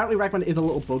 Apparently Ragman is a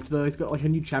little bugged though. He's got like a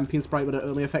new champion sprite, but it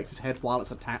only affects his head while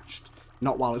it's attached,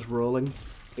 not while it's rolling.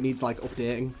 It needs like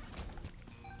updating.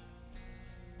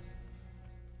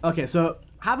 Okay, so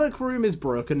HAVOC room is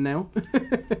broken now.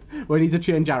 We need to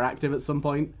change our active at some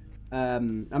point.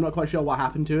 I'm not quite sure what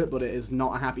happened to it, but it is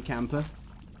not a happy camper.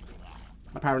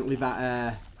 Apparently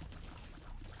that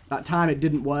time it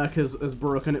didn't work has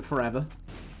broken it forever.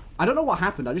 I don't know what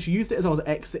happened. I just used it as I was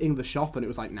exiting the shop and it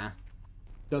was like, nah.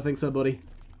 Don't think so, buddy.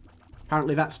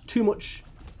 Apparently that's too much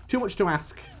to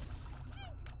ask.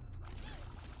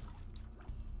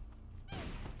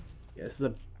 Yeah, this is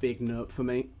a big note for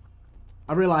me.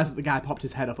 I realised that the guy popped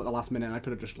his head up at the last minute and I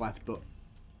could have just left, but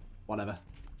whatever.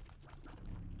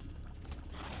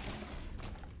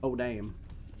 Oh, damn.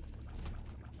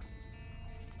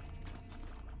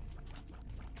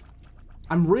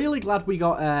 I'm really glad we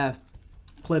got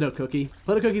Play-Doh Cookie.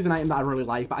 Play-Doh Cookie is an item that I really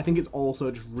like, but I think it's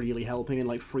also just really helping in,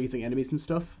 like, freezing enemies and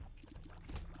stuff.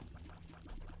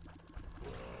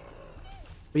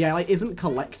 But yeah, like, isn't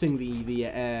collecting the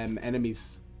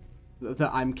enemies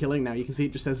that I'm killing now. You can see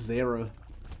it just says 0.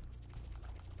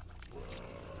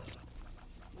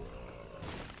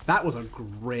 That was a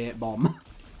great bomb.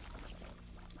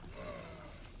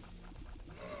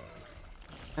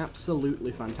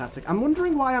 Absolutely fantastic. I'm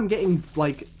wondering why I'm getting,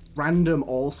 like, random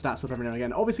all stats up every now and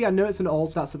again. Obviously, I know it's an all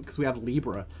stats up because we have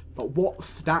Libra, but what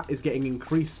stat is getting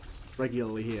increased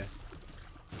regularly here?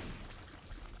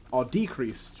 Or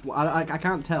decreased? Well, I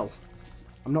can't tell.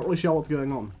 I'm not really sure what's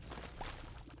going on.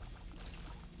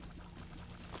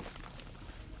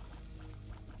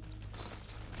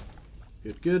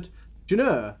 Good, good. Do you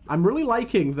know, I'm really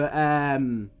liking that,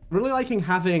 really liking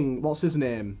having, what's his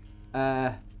name?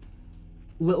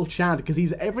 Little Chad, because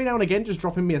he's every now and again just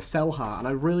dropping me a cell heart, and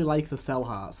I really like the cell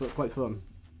heart, so that's quite fun.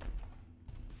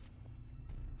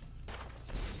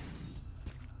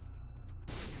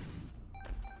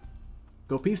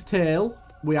 Guppy's tail.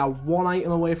 We are 1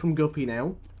 item away from Guppy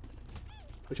now,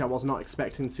 which I was not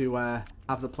expecting to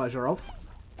have the pleasure of.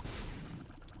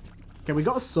 Okay, we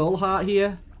got a soul heart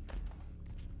here.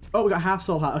 Oh, we got half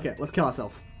soul heart. Okay, let's kill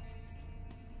ourselves.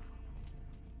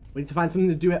 We need to find something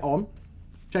to do it on.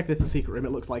 Check this, the secret room.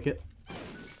 It looks like it.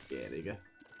 Yeah, there you go.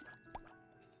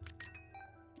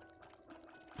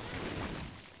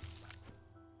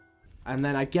 And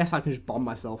then I guess I can just bomb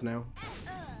myself now.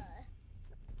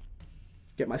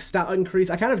 Get my stat increase.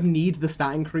 I kind of need the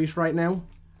stat increase right now.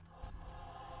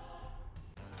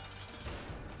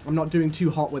 I'm not doing too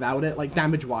hot without it, like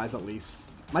damage-wise at least.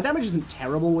 My damage isn't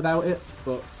terrible without it,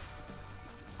 but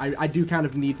I do kind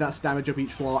of need that damage up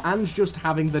each floor, and just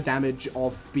having the damage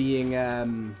of being,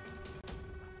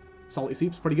 Salty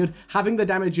Soup's pretty good. Having the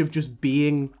damage of just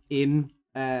being in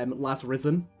Last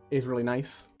Risen is really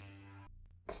nice.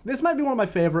 This might be one of my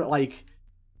favourite, like,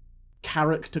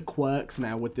 character quirks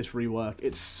now with this rework.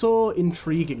 It's so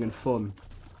intriguing and fun.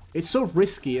 It's so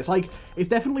risky. It's like, it's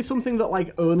definitely something that,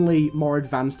 like, only more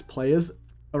advanced players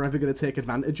are ever going to take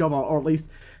advantage of, or at least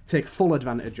take full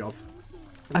advantage of.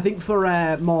 I think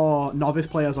for more novice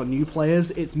players or new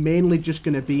players, it's mainly just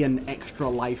going to be an extra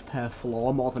life per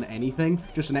floor more than anything.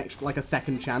 Just an extra, like a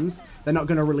second chance. They're not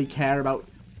going to really care about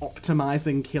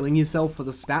optimizing killing yourself for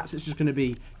the stats. It's just going to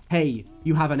be, hey,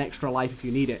 you have an extra life if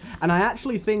you need it. And I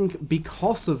actually think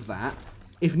because of that,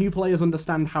 if new players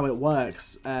understand how it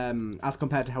works, as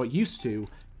compared to how it used to,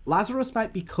 Lazarus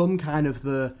might become kind of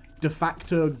the de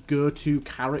facto go-to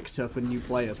character for new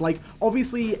players. Like,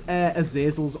 obviously,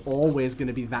 Azazel's always going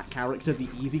to be that character, the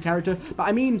easy character, but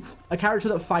I mean, a character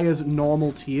that fires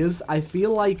normal tiers. I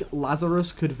feel like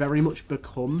Lazarus could very much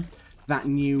become that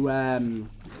new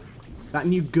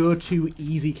go-to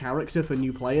easy character for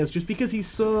new players, just because he's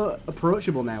so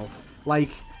approachable now. Like,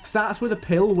 starts with a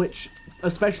pill, which,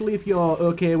 especially if you're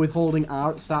okay with holding R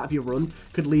at the start of your run,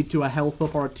 could lead to a health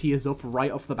up or a tears up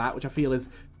right off the bat, which I feel is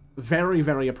very,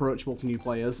 very approachable to new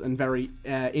players and very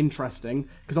interesting,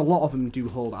 because a lot of them do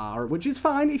hold R, which is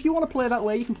fine. If you want to play that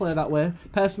way, you can play that way.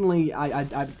 Personally,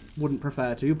 I wouldn't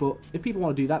prefer to, but if people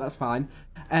want to do that, that's fine.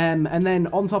 And then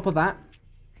on top of that,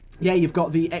 yeah, you've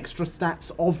got the extra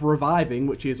stats of reviving,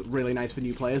 which is really nice for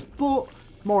new players, but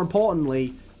more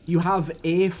importantly, you have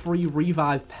a free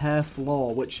revive per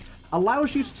floor, which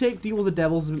allows you to deal with the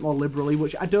devils a bit more liberally,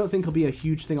 which I don't think will be a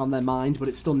huge thing on their mind, but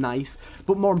it's still nice.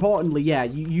 But more importantly, yeah,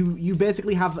 you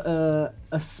basically have a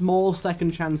small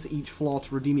second chance each floor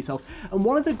to redeem yourself. And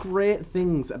one of the great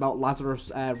things about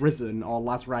Lazarus Risen, or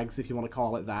Lazrags if you want to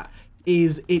call it that,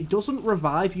 is it doesn't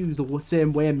revive you the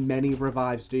same way many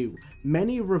revives do.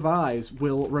 Many revives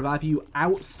will revive you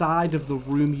outside of the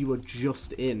room you were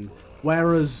just in,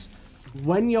 whereas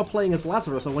when you're playing as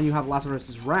Lazarus, or when you have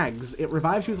Lazarus's rags, it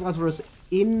revives you as Lazarus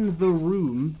in the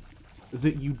room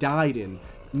that you died in.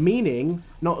 Meaning,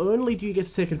 not only do you get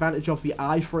to take advantage of the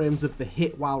iframes of the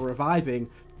hit while reviving,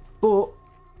 but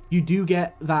you do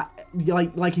get that,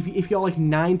 like if you're like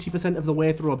 90% of the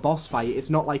way through a boss fight, it's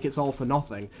not like it's all for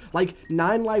nothing. Like,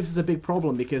 9 lives is a big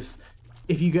problem, because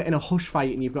if you get in a hush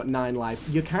fight and you've got 9 lives,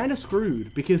 you're kind of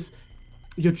screwed, because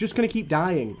you're just going to keep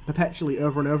dying perpetually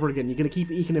over and over again. You're going to keep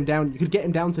eking him down. You could get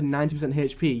him down to 90%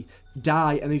 HP,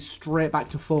 die, and then straight back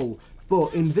to full.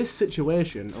 But in this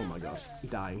situation, oh my god, I'm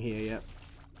dying here yet.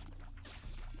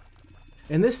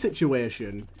 In this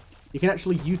situation, you can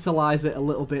actually utilize it a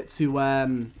little bit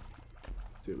to,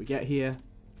 see what we get here.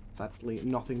 Sadly,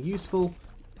 nothing useful.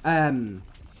 In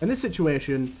this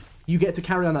situation, you get to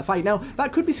carry on that fight. Now,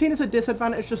 that could be seen as a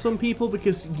disadvantage to some people,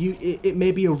 because it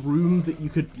may be a room that you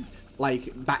could, like,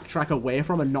 backtrack away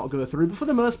from and not go through, but for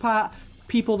the most part,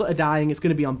 people that are dying, it's going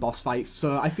to be on boss fights.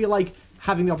 So I feel like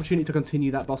having the opportunity to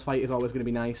continue that boss fight is always going to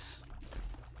be nice.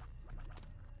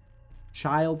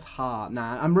 Child's Heart.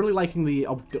 Nah, I'm really liking the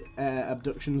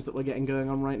abductions that we're getting going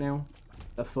on right now.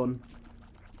 They're fun.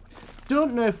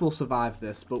 Don't know if we'll survive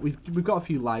this, but we've got a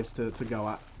few lives to go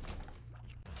at.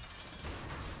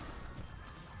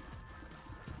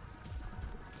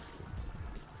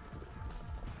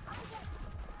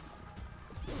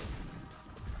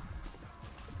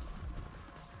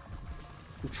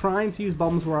 I'm trying to use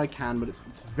bombs where I can, but it's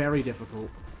very difficult.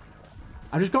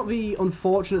 I've just got the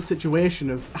unfortunate situation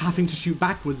of having to shoot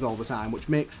backwards all the time, which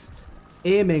makes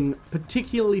aiming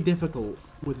particularly difficult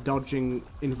with dodging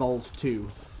involved too.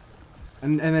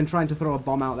 And then trying to throw a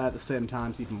bomb out there at the same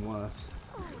time is even worse.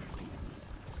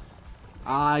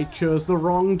 I chose the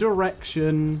wrong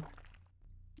direction.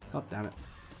 God damn it.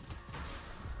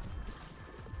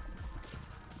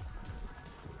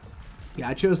 Yeah,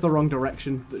 I chose the wrong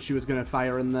direction that she was going to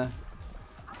fire in there.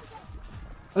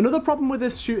 Another problem with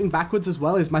this shooting backwards as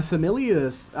well is my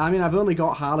familiars. I mean, I've only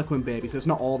got Harlequin baby, so it's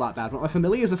not all that bad, but my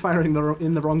familiars are firing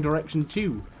in the wrong direction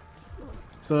too.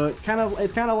 So it's kind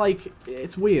of like,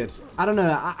 it's weird. I don't know.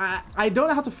 I don't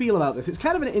know how to feel about this. It's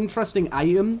kind of an interesting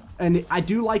item, and I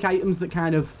do like items that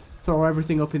kind of throw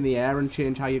everything up in the air and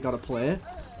change how you gotta play.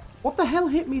 What the hell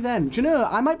hit me then? Do you know,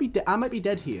 I might be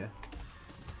dead here.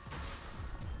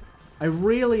 I'm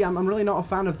really not a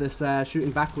fan of this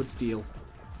shooting backwards deal.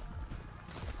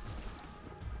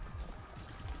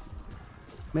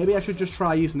 Maybe I should just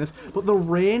try using this. But the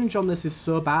range on this is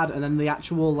so bad, and then the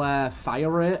actual fire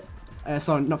rate.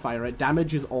 Sorry, not fire rate.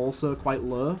 Damage is also quite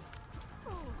low.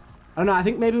 I don't know. I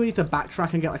think maybe we need to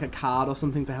backtrack and get like a card or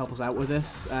something to help us out with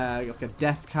this. Like a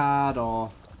death card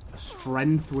or a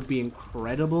strength would be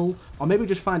incredible. Or maybe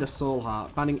just find a soul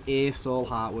heart. Finding a soul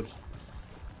heart would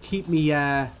keep me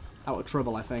out of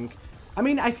trouble, I think. I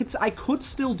mean, I could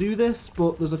still do this,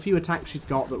 but there's a few attacks she's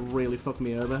got that really fuck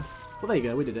me over. Well, there you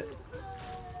go. We did it.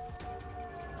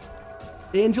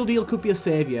 Angel Deal could be a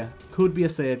saviour. Could be a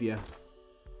saviour.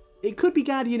 It could be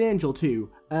Guardian Angel too.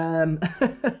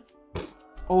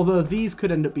 Although these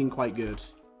could end up being quite good.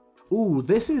 Ooh,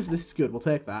 this is good. We'll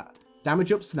take that.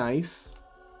 Damage up's nice.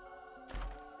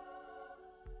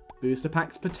 Booster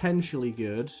pack's potentially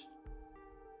good.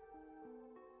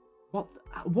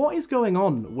 What is going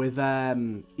on with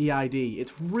EID?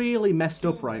 It's really messed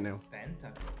up right now.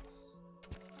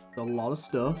 A lot of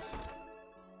stuff.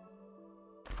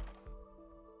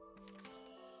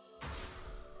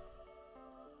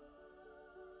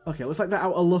 Okay, looks like they're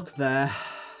out of luck there.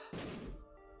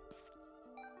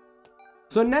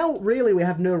 So now, really, we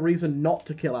have no reason not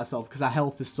to kill ourselves because our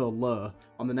health is so low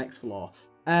on the next floor.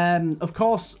 Of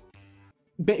course,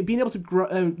 being able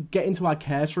to get into our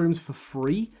curse rooms for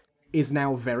free is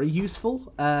now very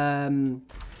useful.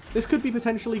 This could be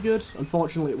potentially good.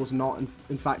 Unfortunately, it was not.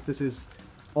 In fact, this is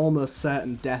almost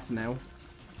certain death now.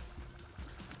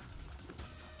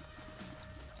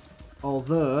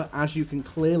 Although, as you can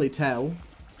clearly tell,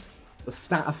 the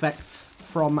stat effects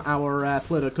from our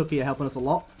Play-Doh cookie are helping us a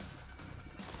lot.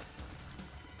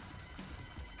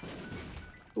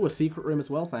 Oh, a secret room as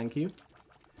well, thank you.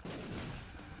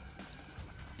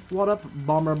 What up,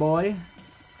 bomber boy?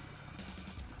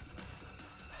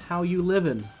 How you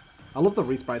living? I love the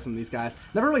resprites on these guys.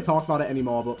 Never really talk about it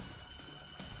anymore, but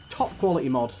top quality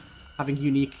mod, having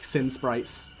unique sin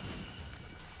sprites.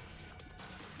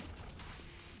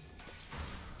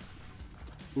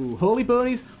 Ooh, Holy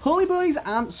Bonies. Holy Bonies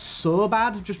aren't so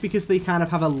bad, just because they kind of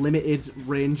have a limited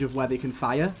range of where they can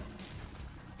fire.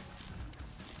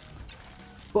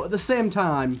 But at the same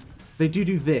time, they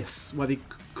do this, where they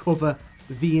cover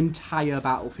the entire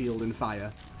battlefield in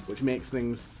fire, which makes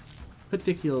things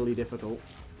particularly difficult.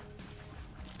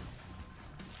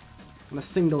 And a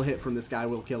single hit from this guy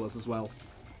will kill us as well.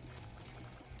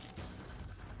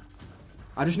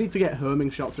 I just need to get homing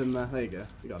shots in there. There you go.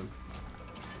 We got him.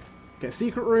 Okay,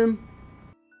 secret room.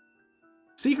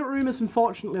 Secret room is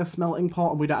unfortunately a smelting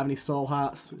pot, and we don't have any soul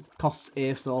hearts. It costs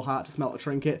a soul heart to smelt a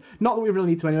trinket. Not that we really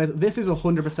need to anyways. This is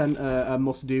 100% a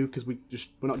must do, because we're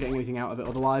not getting anything out of it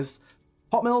otherwise.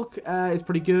 Hot milk is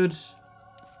pretty good.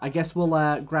 I guess we'll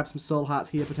grab some soul hearts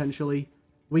here potentially.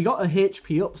 We got a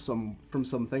HP up from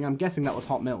something. I'm guessing that was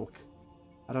hot milk.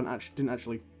 I didn't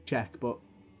actually check, but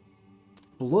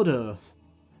Blood Earth.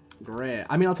 Great.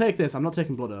 I mean, I'll take this. I'm not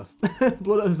taking Blood Earth.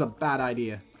 Blood Earth is a bad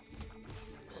idea.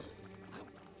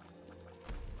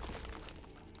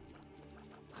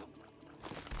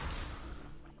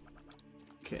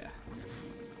 Okay.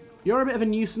 You're a bit of a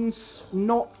nuisance.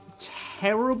 Not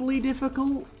terribly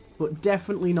difficult, but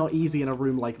definitely not easy in a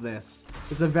room like this.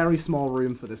 It's a very small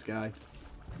room for this guy.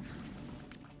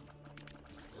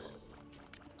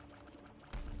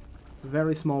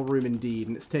 Very small room indeed,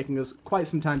 and it's taking us quite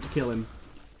some time to kill him.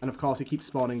 And of course, he keeps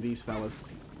spawning these fellas.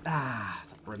 Ah,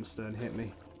 that brimstone hit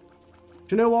me.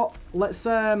 Do you know what? Let's,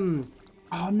 oh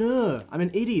no, I'm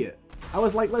an idiot. I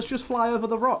was like, let's just fly over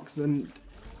the rocks, and...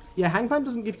 Yeah, Hangman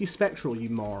doesn't give you Spectral, you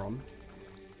moron.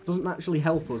 Doesn't actually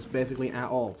help us, basically, at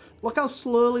all. Look how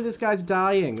slowly this guy's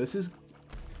dying. This is...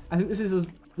 I think this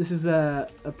is a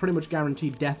pretty much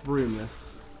guaranteed death room,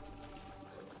 this.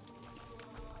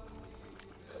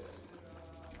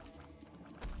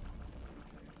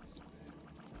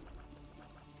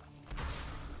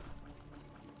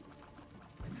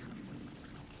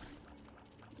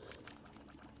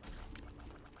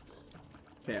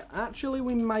 Okay, actually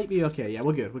we might be okay. Yeah,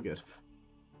 we're good, we're good.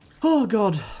 Oh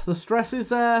god, the stress is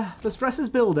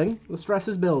building. The stress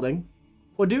is building.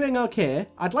 We're doing okay.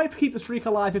 I'd like to keep the streak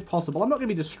alive if possible. I'm not going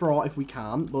to be distraught if we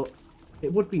can't, but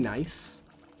it would be nice.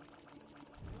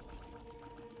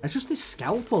 It's just this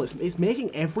scalpel. It's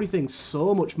making everything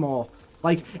so much more...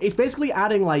 Like, it's basically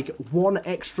adding, like, one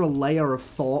extra layer of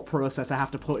thought process I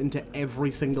have to put into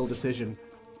every single decision.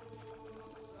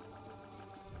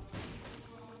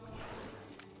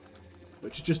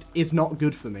 Which just is not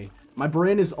good for me. My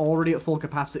brain is already at full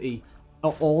capacity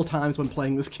at all times when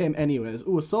playing this game anyways.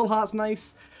 Ooh, a soul heart's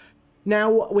nice.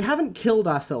 Now, we haven't killed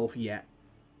ourselves yet.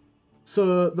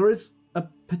 So, there is a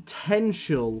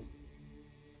potential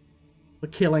for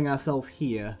killing ourselves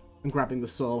here and grabbing the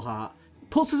soul heart.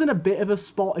 Puts us in a bit of a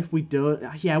spot if we don't.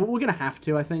 Yeah, we're going to have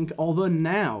to, I think. Although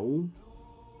now...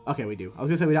 Okay, we do. I was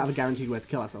going to say we don't have a guaranteed way to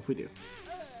kill ourselves. We do.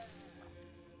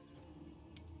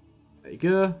 There you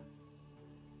go.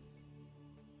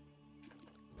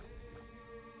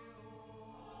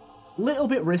 Little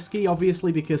bit risky,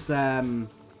 obviously, because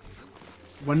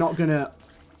we're not going to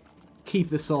keep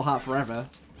this soul heart forever.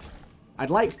 I'd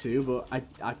like to, but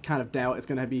I kind of doubt it's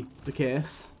going to be the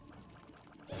case.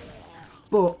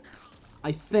 But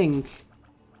I think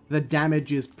the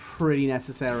damage is pretty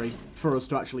necessary for us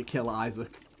to actually kill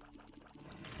Isaac.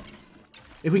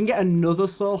 If we can get another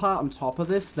soul heart on top of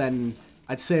this, then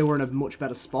I'd say we're in a much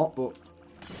better spot, but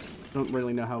I don't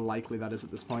really know how likely that is at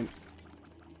this point.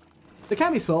 There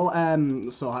can be soul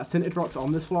hearts, tinted rocks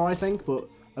on this floor, I think, but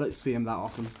I don't see them that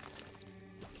often.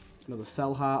 Another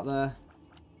cell heart there.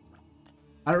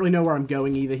 I don't really know where I'm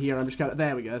going either here. I'm just kind of...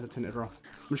 There we go, there's a tinted rock.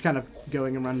 I'm just kind of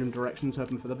going in random directions,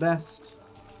 hoping for the best.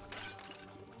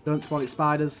 Don't spawn any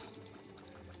spiders.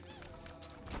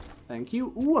 Thank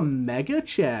you. Ooh, a mega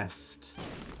chest.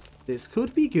 This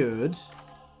could be good.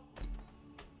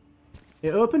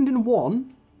 It opened in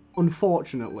one,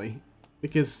 unfortunately,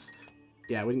 because...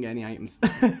 Yeah, we didn't get any items.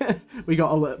 we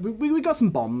got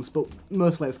some bombs, but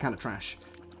mostly it's kind of trash.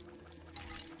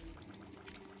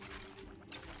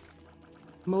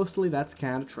 Mostly that's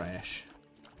kind of trash.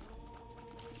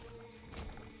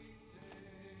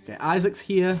 Okay, Isaac's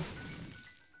here.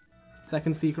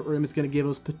 Second secret room is going to give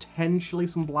us potentially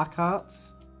some black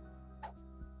hearts.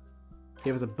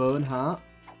 Give us a bone heart.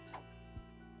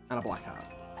 And a black heart.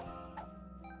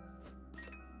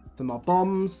 Some more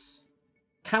bombs.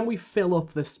 Can we fill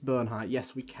up this burn heart?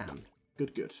 Yes, we can.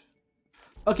 Good, good.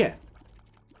 Okay.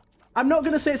 I'm not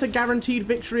going to say it's a guaranteed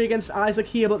victory against Isaac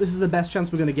here, but this is the best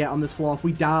chance we're going to get on this floor. If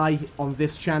we die on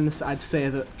this chance, I'd say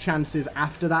that chances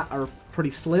after that are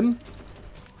pretty slim.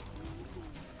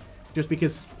 Just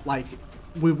because, like,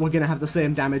 we're going to have the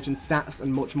same damage and stats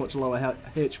and much, much lower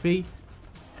HP.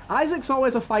 Isaac's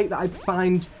always a fight that I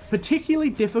find particularly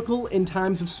difficult in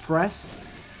times of stress.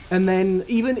 And then,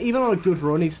 even on a good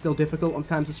run, he's still difficult on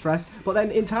times of stress. But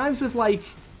then, in times of, like,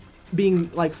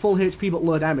 being, like, full HP but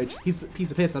low damage, he's a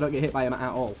piece of piss. I don't get hit by him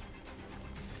at all.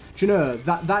 Do you know,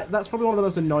 that's probably one of the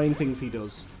most annoying things he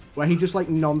does. Where he just, like,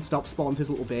 non-stop spawns his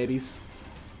little babies.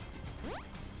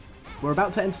 We're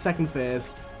about to enter second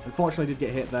phase. Unfortunately, did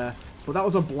get hit there. But that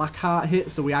was a black heart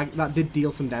hit, so that did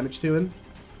deal some damage to him.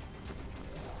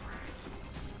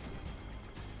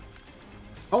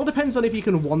 All depends on if you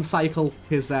can one-cycle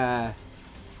his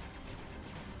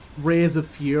Rays of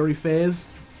Fury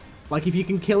phase. Like, if you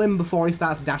can kill him before he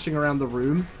starts dashing around the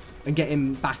room and get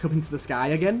him back up into the sky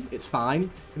again, it's fine.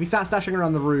 If he starts dashing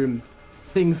around the room,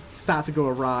 things start to go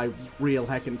awry real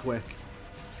heckin' quick.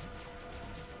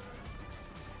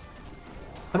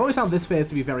 I've always found this phase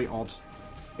to be very odd.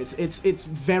 It's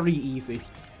very easy.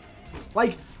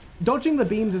 Like, dodging the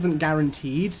beams isn't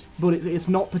guaranteed, but it's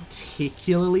not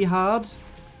particularly hard.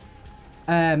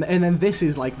 And then this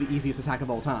is, like, the easiest attack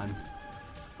of all time.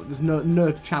 But there's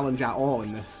no challenge at all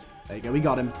in this. There you go, we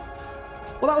got him.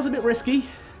 Well, that was a bit risky.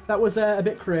 That was a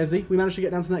bit crazy. We managed to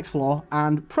get down to the next floor,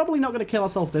 and probably not going to kill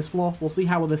ourselves this floor. We'll see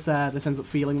how this ends up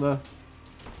feeling, though.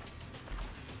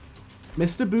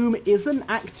 Mr. Boom is an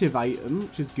active item,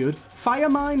 which is good. Fire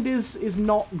Mind is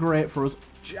not great for us.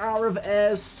 Jar of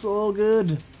Air is so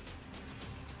good.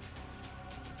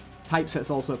 Typeset's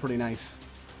also pretty nice.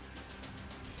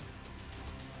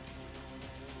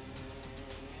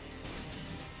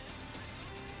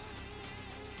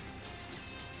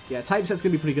 Yeah, Typeset's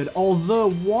going to be pretty good.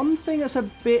 Although, one thing that's a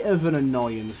bit of an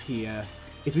annoyance here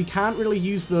is we can't really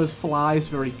use those flies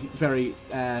very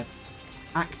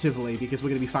actively because we're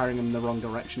going to be firing them in the wrong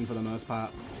direction for the most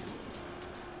part.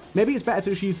 Maybe it's better to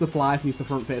just use the flies and use the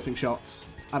front-facing shots.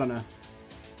 I don't know.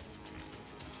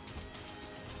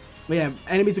 But yeah,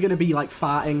 enemies are going to be like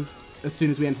farting as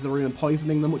soon as we enter the room and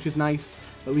poisoning them, which is nice.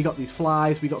 But we got these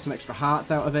flies, we got some extra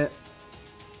hearts out of it.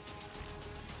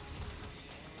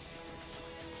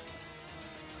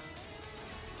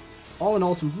 All in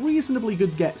all, some reasonably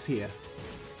good gets here.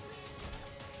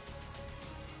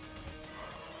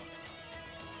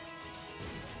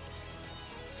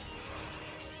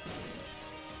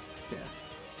 Yeah.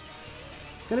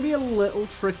 Gonna be a little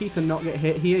tricky to not get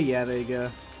hit here. Yeah, there you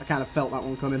go. I kind of felt that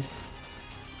one coming.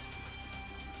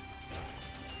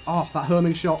 Oh, that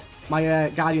homing shot.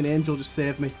 My Guardian Angel just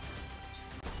saved me.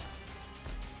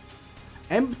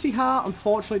 Empty Heart,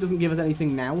 unfortunately, doesn't give us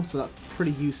anything now, so that's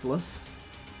pretty useless.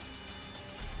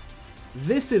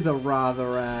 This is a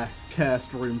rather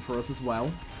cursed room for us as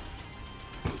well.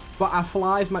 But our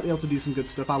flies might be able to do some good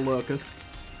stuff, our locusts.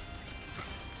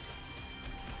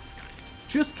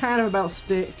 Just kind of about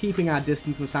keeping our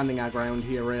distance and standing our ground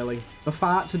here, really. The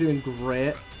farts are doing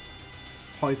great.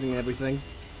 Poisoning everything.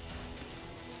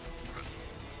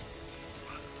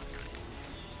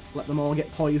 Let them all get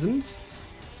poisoned.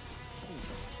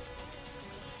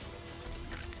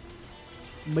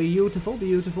 Beautiful,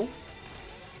 beautiful.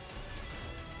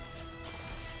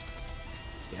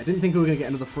 I didn't think we were going to get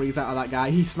another freeze out of that guy.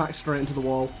 He smacked straight into the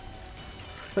wall.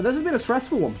 But this has been a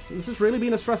stressful one. This has really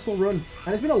been a stressful run.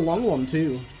 And it's been a long one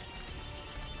too.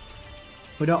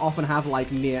 We don't often have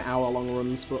like near hour long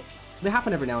runs, but they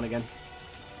happen every now and again.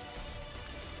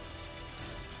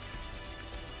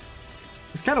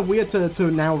 It's kind of weird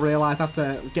to now realise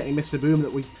after getting Mr. Boom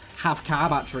that we have car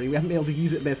battery. We haven't been able to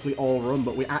use it basically all run,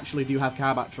 but we actually do have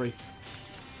car battery.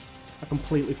 I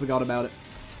completely forgot about it.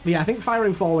 But yeah, I think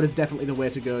firing forward is definitely the way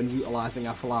to go and utilising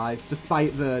our flies,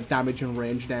 despite the damage and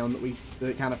range down that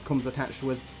it kind of comes attached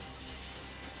with.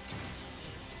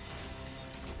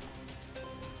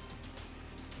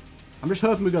 I'm just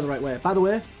hoping we go the right way. By the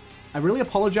way, I really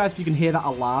apologise if you can hear that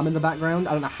alarm in the background.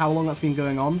 I don't know how long that's been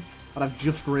going on, but I've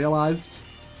just realised.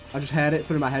 I just heard it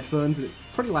through my headphones and it's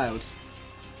pretty loud.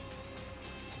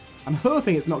 I'm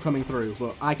hoping it's not coming through,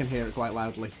 but I can hear it quite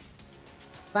loudly.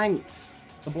 Thanks.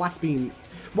 The black bean.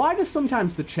 Why does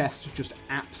sometimes the chest just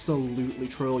absolutely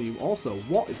troll you? Also,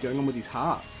 what is going on with these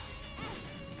hearts?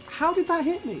 How did that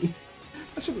hit me?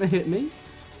 That shouldn't have hit me.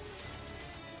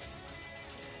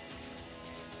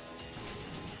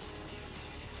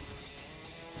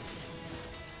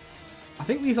 I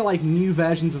think these are like new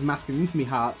versions of Mask of Infamy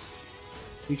hearts.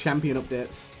 New champion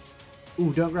updates.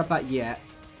 Ooh, don't grab that yet.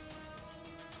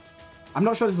 I'm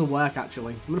not sure this will work,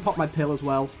 actually. I'm going to pop my pill as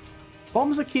well.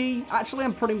 Bombs are key. Actually,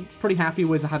 I'm pretty happy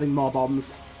with having more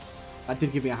bombs. That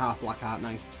did give me a half black heart.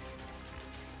 Nice.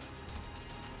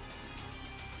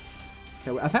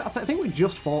 Okay, I think we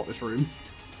just fought this room.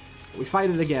 We fight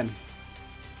it again.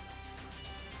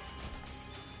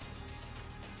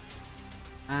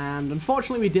 And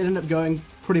unfortunately, we did end up going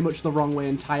pretty much the wrong way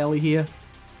entirely here.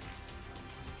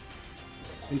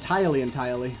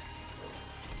 Entirely.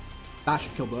 That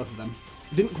should kill both of them.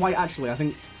 It didn't quite actually. I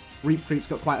think Reap Creep's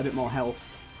got quite a bit more health.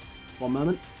 One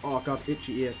moment. Oh god,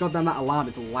 itchy ear. God damn, that alarm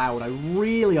is loud. I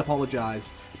really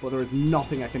apologise, but there is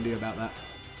nothing I can do about that.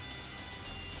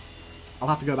 I'll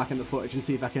have to go back in the footage and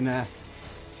see if I can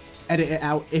edit it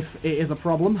out if it is a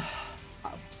problem.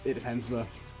 It depends though.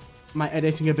 My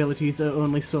editing abilities are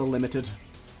only so limited.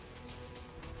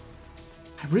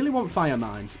 I really want Fire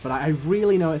Mind, but I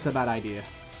really know it's a bad idea.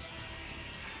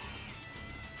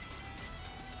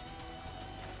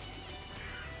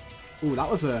 Ooh, that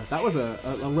was a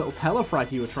little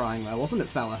telefrag you were trying there, wasn't it,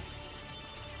 fella?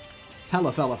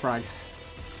 Fella frag.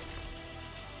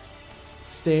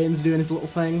 Stain's doing his little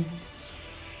thing.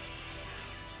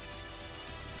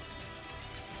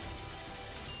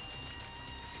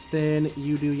 Stain,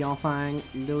 you do your thing.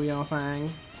 Do your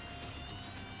thing.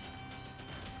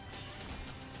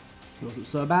 It wasn't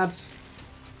so bad.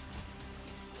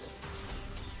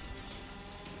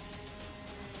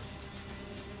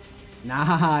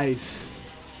 Nice!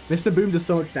 Mr. Boom does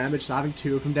so much damage, so having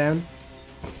two of them down,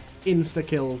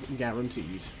 insta-kills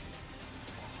guaranteed.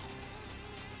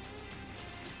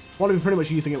 Want to be pretty much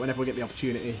using it whenever we get the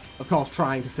opportunity. Of course,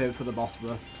 trying to save it for the boss,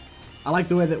 though. I like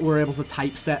the way that we're able to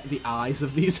typeset the eyes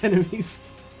of these enemies.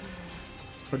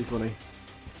 Pretty funny.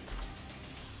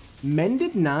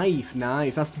 Mended knife.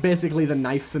 Nice. That's basically the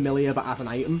knife familiar, but as an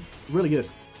item. Really good.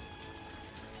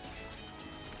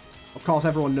 Of course,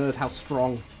 everyone knows how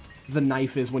strong the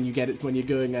knife is when you get it, when you're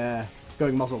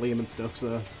going mausoleum and stuff,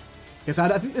 so... Because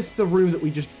I think this is a room that we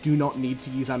just do not need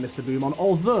to use our Mr. Boom on,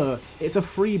 although it's a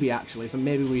freebie actually, so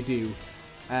maybe we do.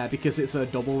 Because it's a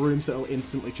double room, so it'll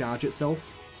instantly charge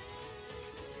itself.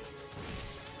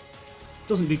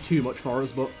 Doesn't do too much for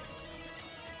us, but...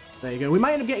 There you go. We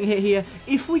might end up getting hit here.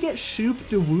 If we get Shoop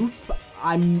de Whoop,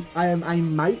 I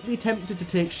might be tempted to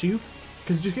take Shoop,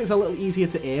 because it just gets a little easier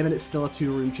to aim and it's still a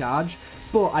 2-room charge.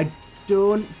 But I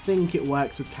don't think it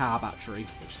works with car battery,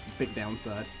 which is the big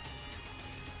downside.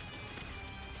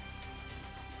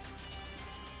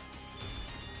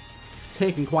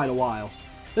 Taken quite a while.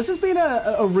 This has been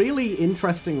a really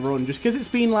interesting run, just because it's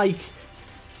been like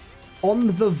on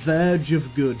the verge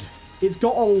of good. It's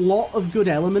got a lot of good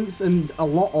elements, and a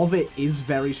lot of it is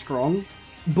very strong,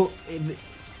 but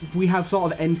we have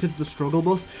sort of entered the struggle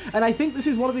bus. And I think this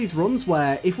is one of these runs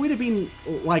where if we'd have been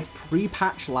like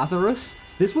pre-patch Lazarus,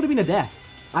 this would have been a death.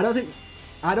 I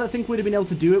don't think we'd have been able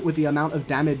to do it with the amount of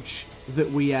damage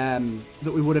that we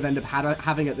would have ended up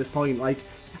having at this point. Like,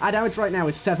 our damage right now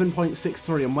is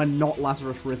 7.63, and we're not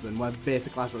Lazarus Risen, we're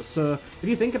basic Lazarus. So, if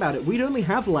you think about it, we'd only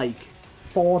have, like,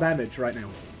 4 damage right now.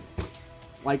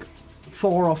 Like,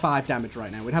 4 or 5 damage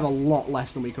right now. We'd have a lot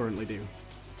less than we currently do.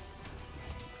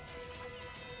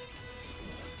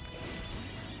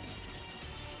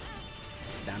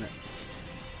 Damn it.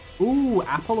 Ooh,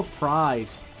 Apple of Pride.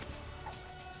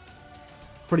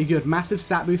 Pretty good. Massive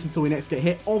stat boost until we next get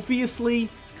hit. Obviously...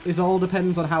 This all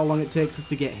depends on how long it takes us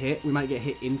to get hit. We might get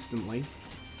hit instantly.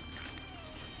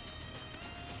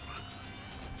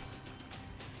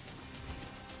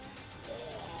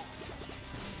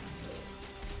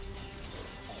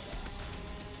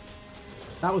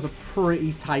 That was a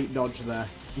pretty tight dodge there.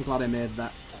 I'm glad I made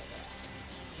that.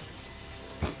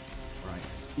 Right,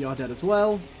 you're dead as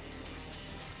well.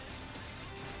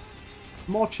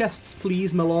 More chests,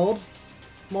 please, my lord.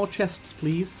 More chests,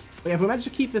 please. But yeah, if we manage to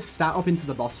keep this stat up into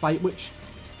the boss fight, which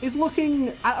is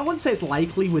looking... I wouldn't say it's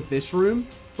likely with this room,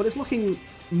 but it's looking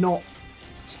not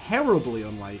terribly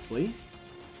unlikely.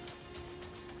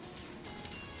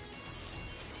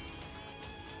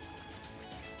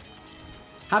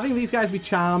 Having these guys be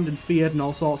charmed and feared and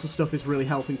all sorts of stuff is really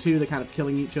helping too. They're kind of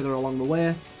killing each other along the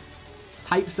way.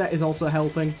 Typeset is also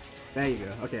helping. There you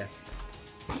go. Okay.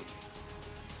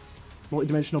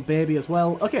 Multi-dimensional baby as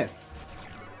well. Okay.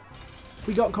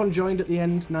 We got conjoined at the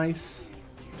end. Nice.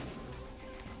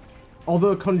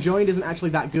 Although conjoined isn't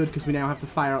actually that good because we now have to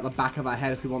fire out the back of our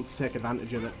head if we want to take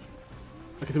advantage of it.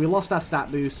 Okay, so we lost our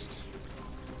stat boost.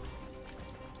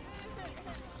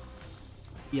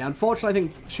 Yeah, unfortunately I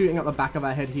think shooting out the back of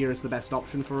our head here is the best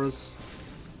option for us.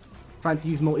 Trying to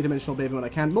use multi-dimensional baby when I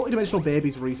can. Multi-dimensional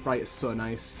baby's resprite is so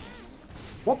nice.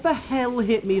 What the hell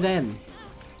hit me then?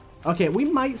 Okay, we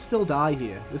might still die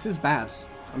here. This is bad.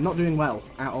 I'm not doing well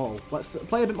at all. Let's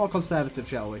play a bit more conservative,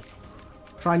 shall we?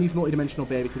 Try and use multi-dimensional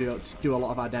baby to do a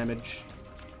lot of our damage.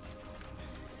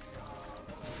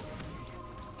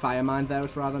 Fire mine there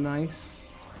was rather nice.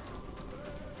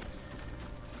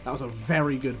 That was a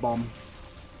very good bomb.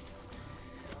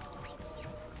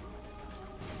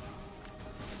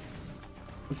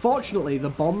 Unfortunately, the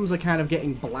bombs are kind of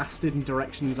getting blasted in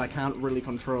directions I can't really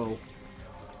control.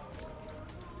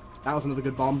 That was another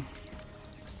good bomb.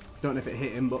 Don't know if it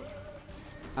hit him, but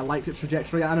I liked its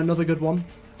trajectory. And another good one.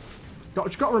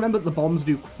 Just got to remember that the bombs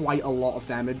do quite a lot of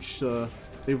damage, so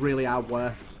they really are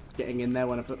worth getting in there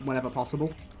whenever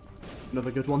possible.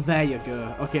 Another good one. There you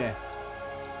go. Okay.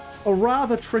 A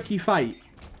rather tricky fight,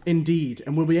 indeed,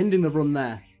 and we'll be ending the run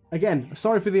there. Again,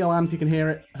 sorry for the alarm if you can hear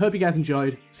it. Hope you guys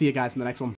enjoyed. See you guys in the next one.